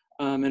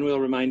 And we'll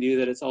remind you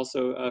that it's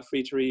also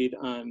free to read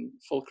on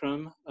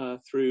Fulcrum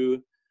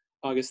through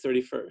August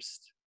 31st.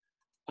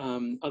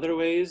 Other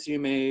ways you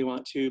may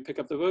want to pick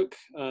up the book,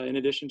 in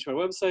addition to our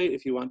website,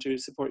 if you want to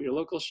support your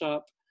local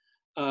shop,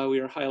 we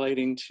are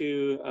highlighting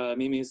two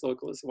Mimi's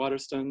locals,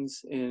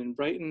 Waterstones in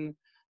Brighton.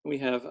 We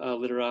have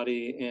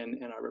Literati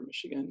in Ann Arbor,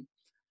 Michigan.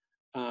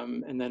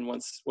 And then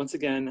once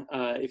again,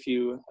 if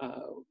you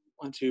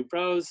want to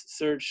browse,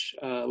 search,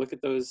 look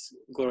at those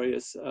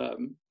glorious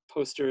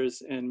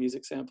posters and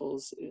music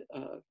samples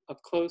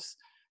up close,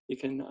 you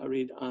can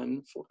read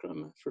on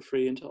Fulcrum for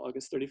free until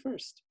August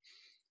 31st.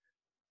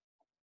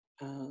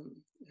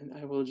 And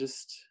I will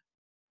just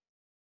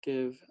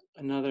give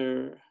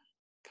another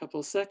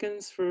couple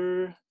seconds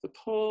for the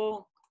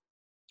poll.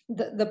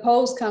 The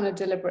poll's kind of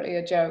deliberately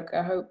a joke.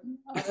 I hope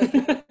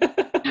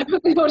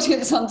the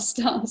audience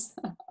understands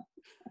that.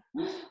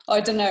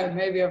 I don't know,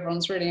 maybe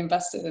everyone's really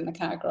invested in the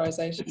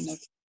categorization of.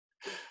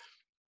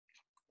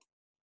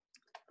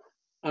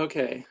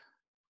 Okay.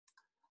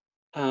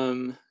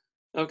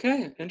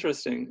 Okay,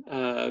 interesting.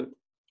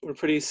 We're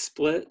pretty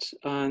split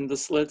on the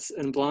Slits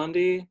and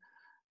Blondie.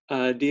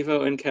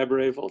 Devo and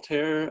Cabaret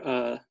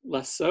Voltaire,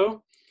 less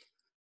so.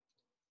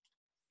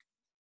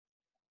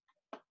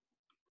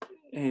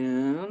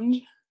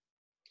 And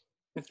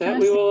with that,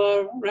 we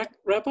will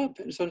wrap up.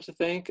 I just wanted to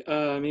thank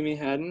Mimi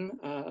Haddon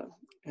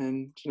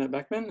and Janette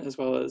Beckman, as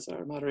well as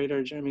our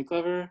moderator, Jeremy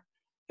Glover.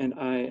 And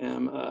I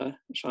am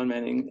Sean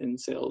Manning in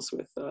sales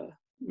with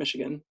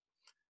Michigan.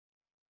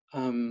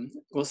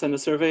 We'll send a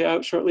survey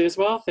out shortly as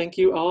well. Thank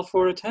you all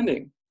for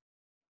attending.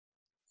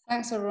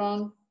 Thanks,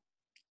 everyone.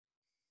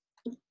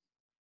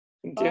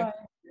 Thank Bye.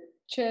 you.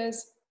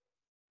 Cheers.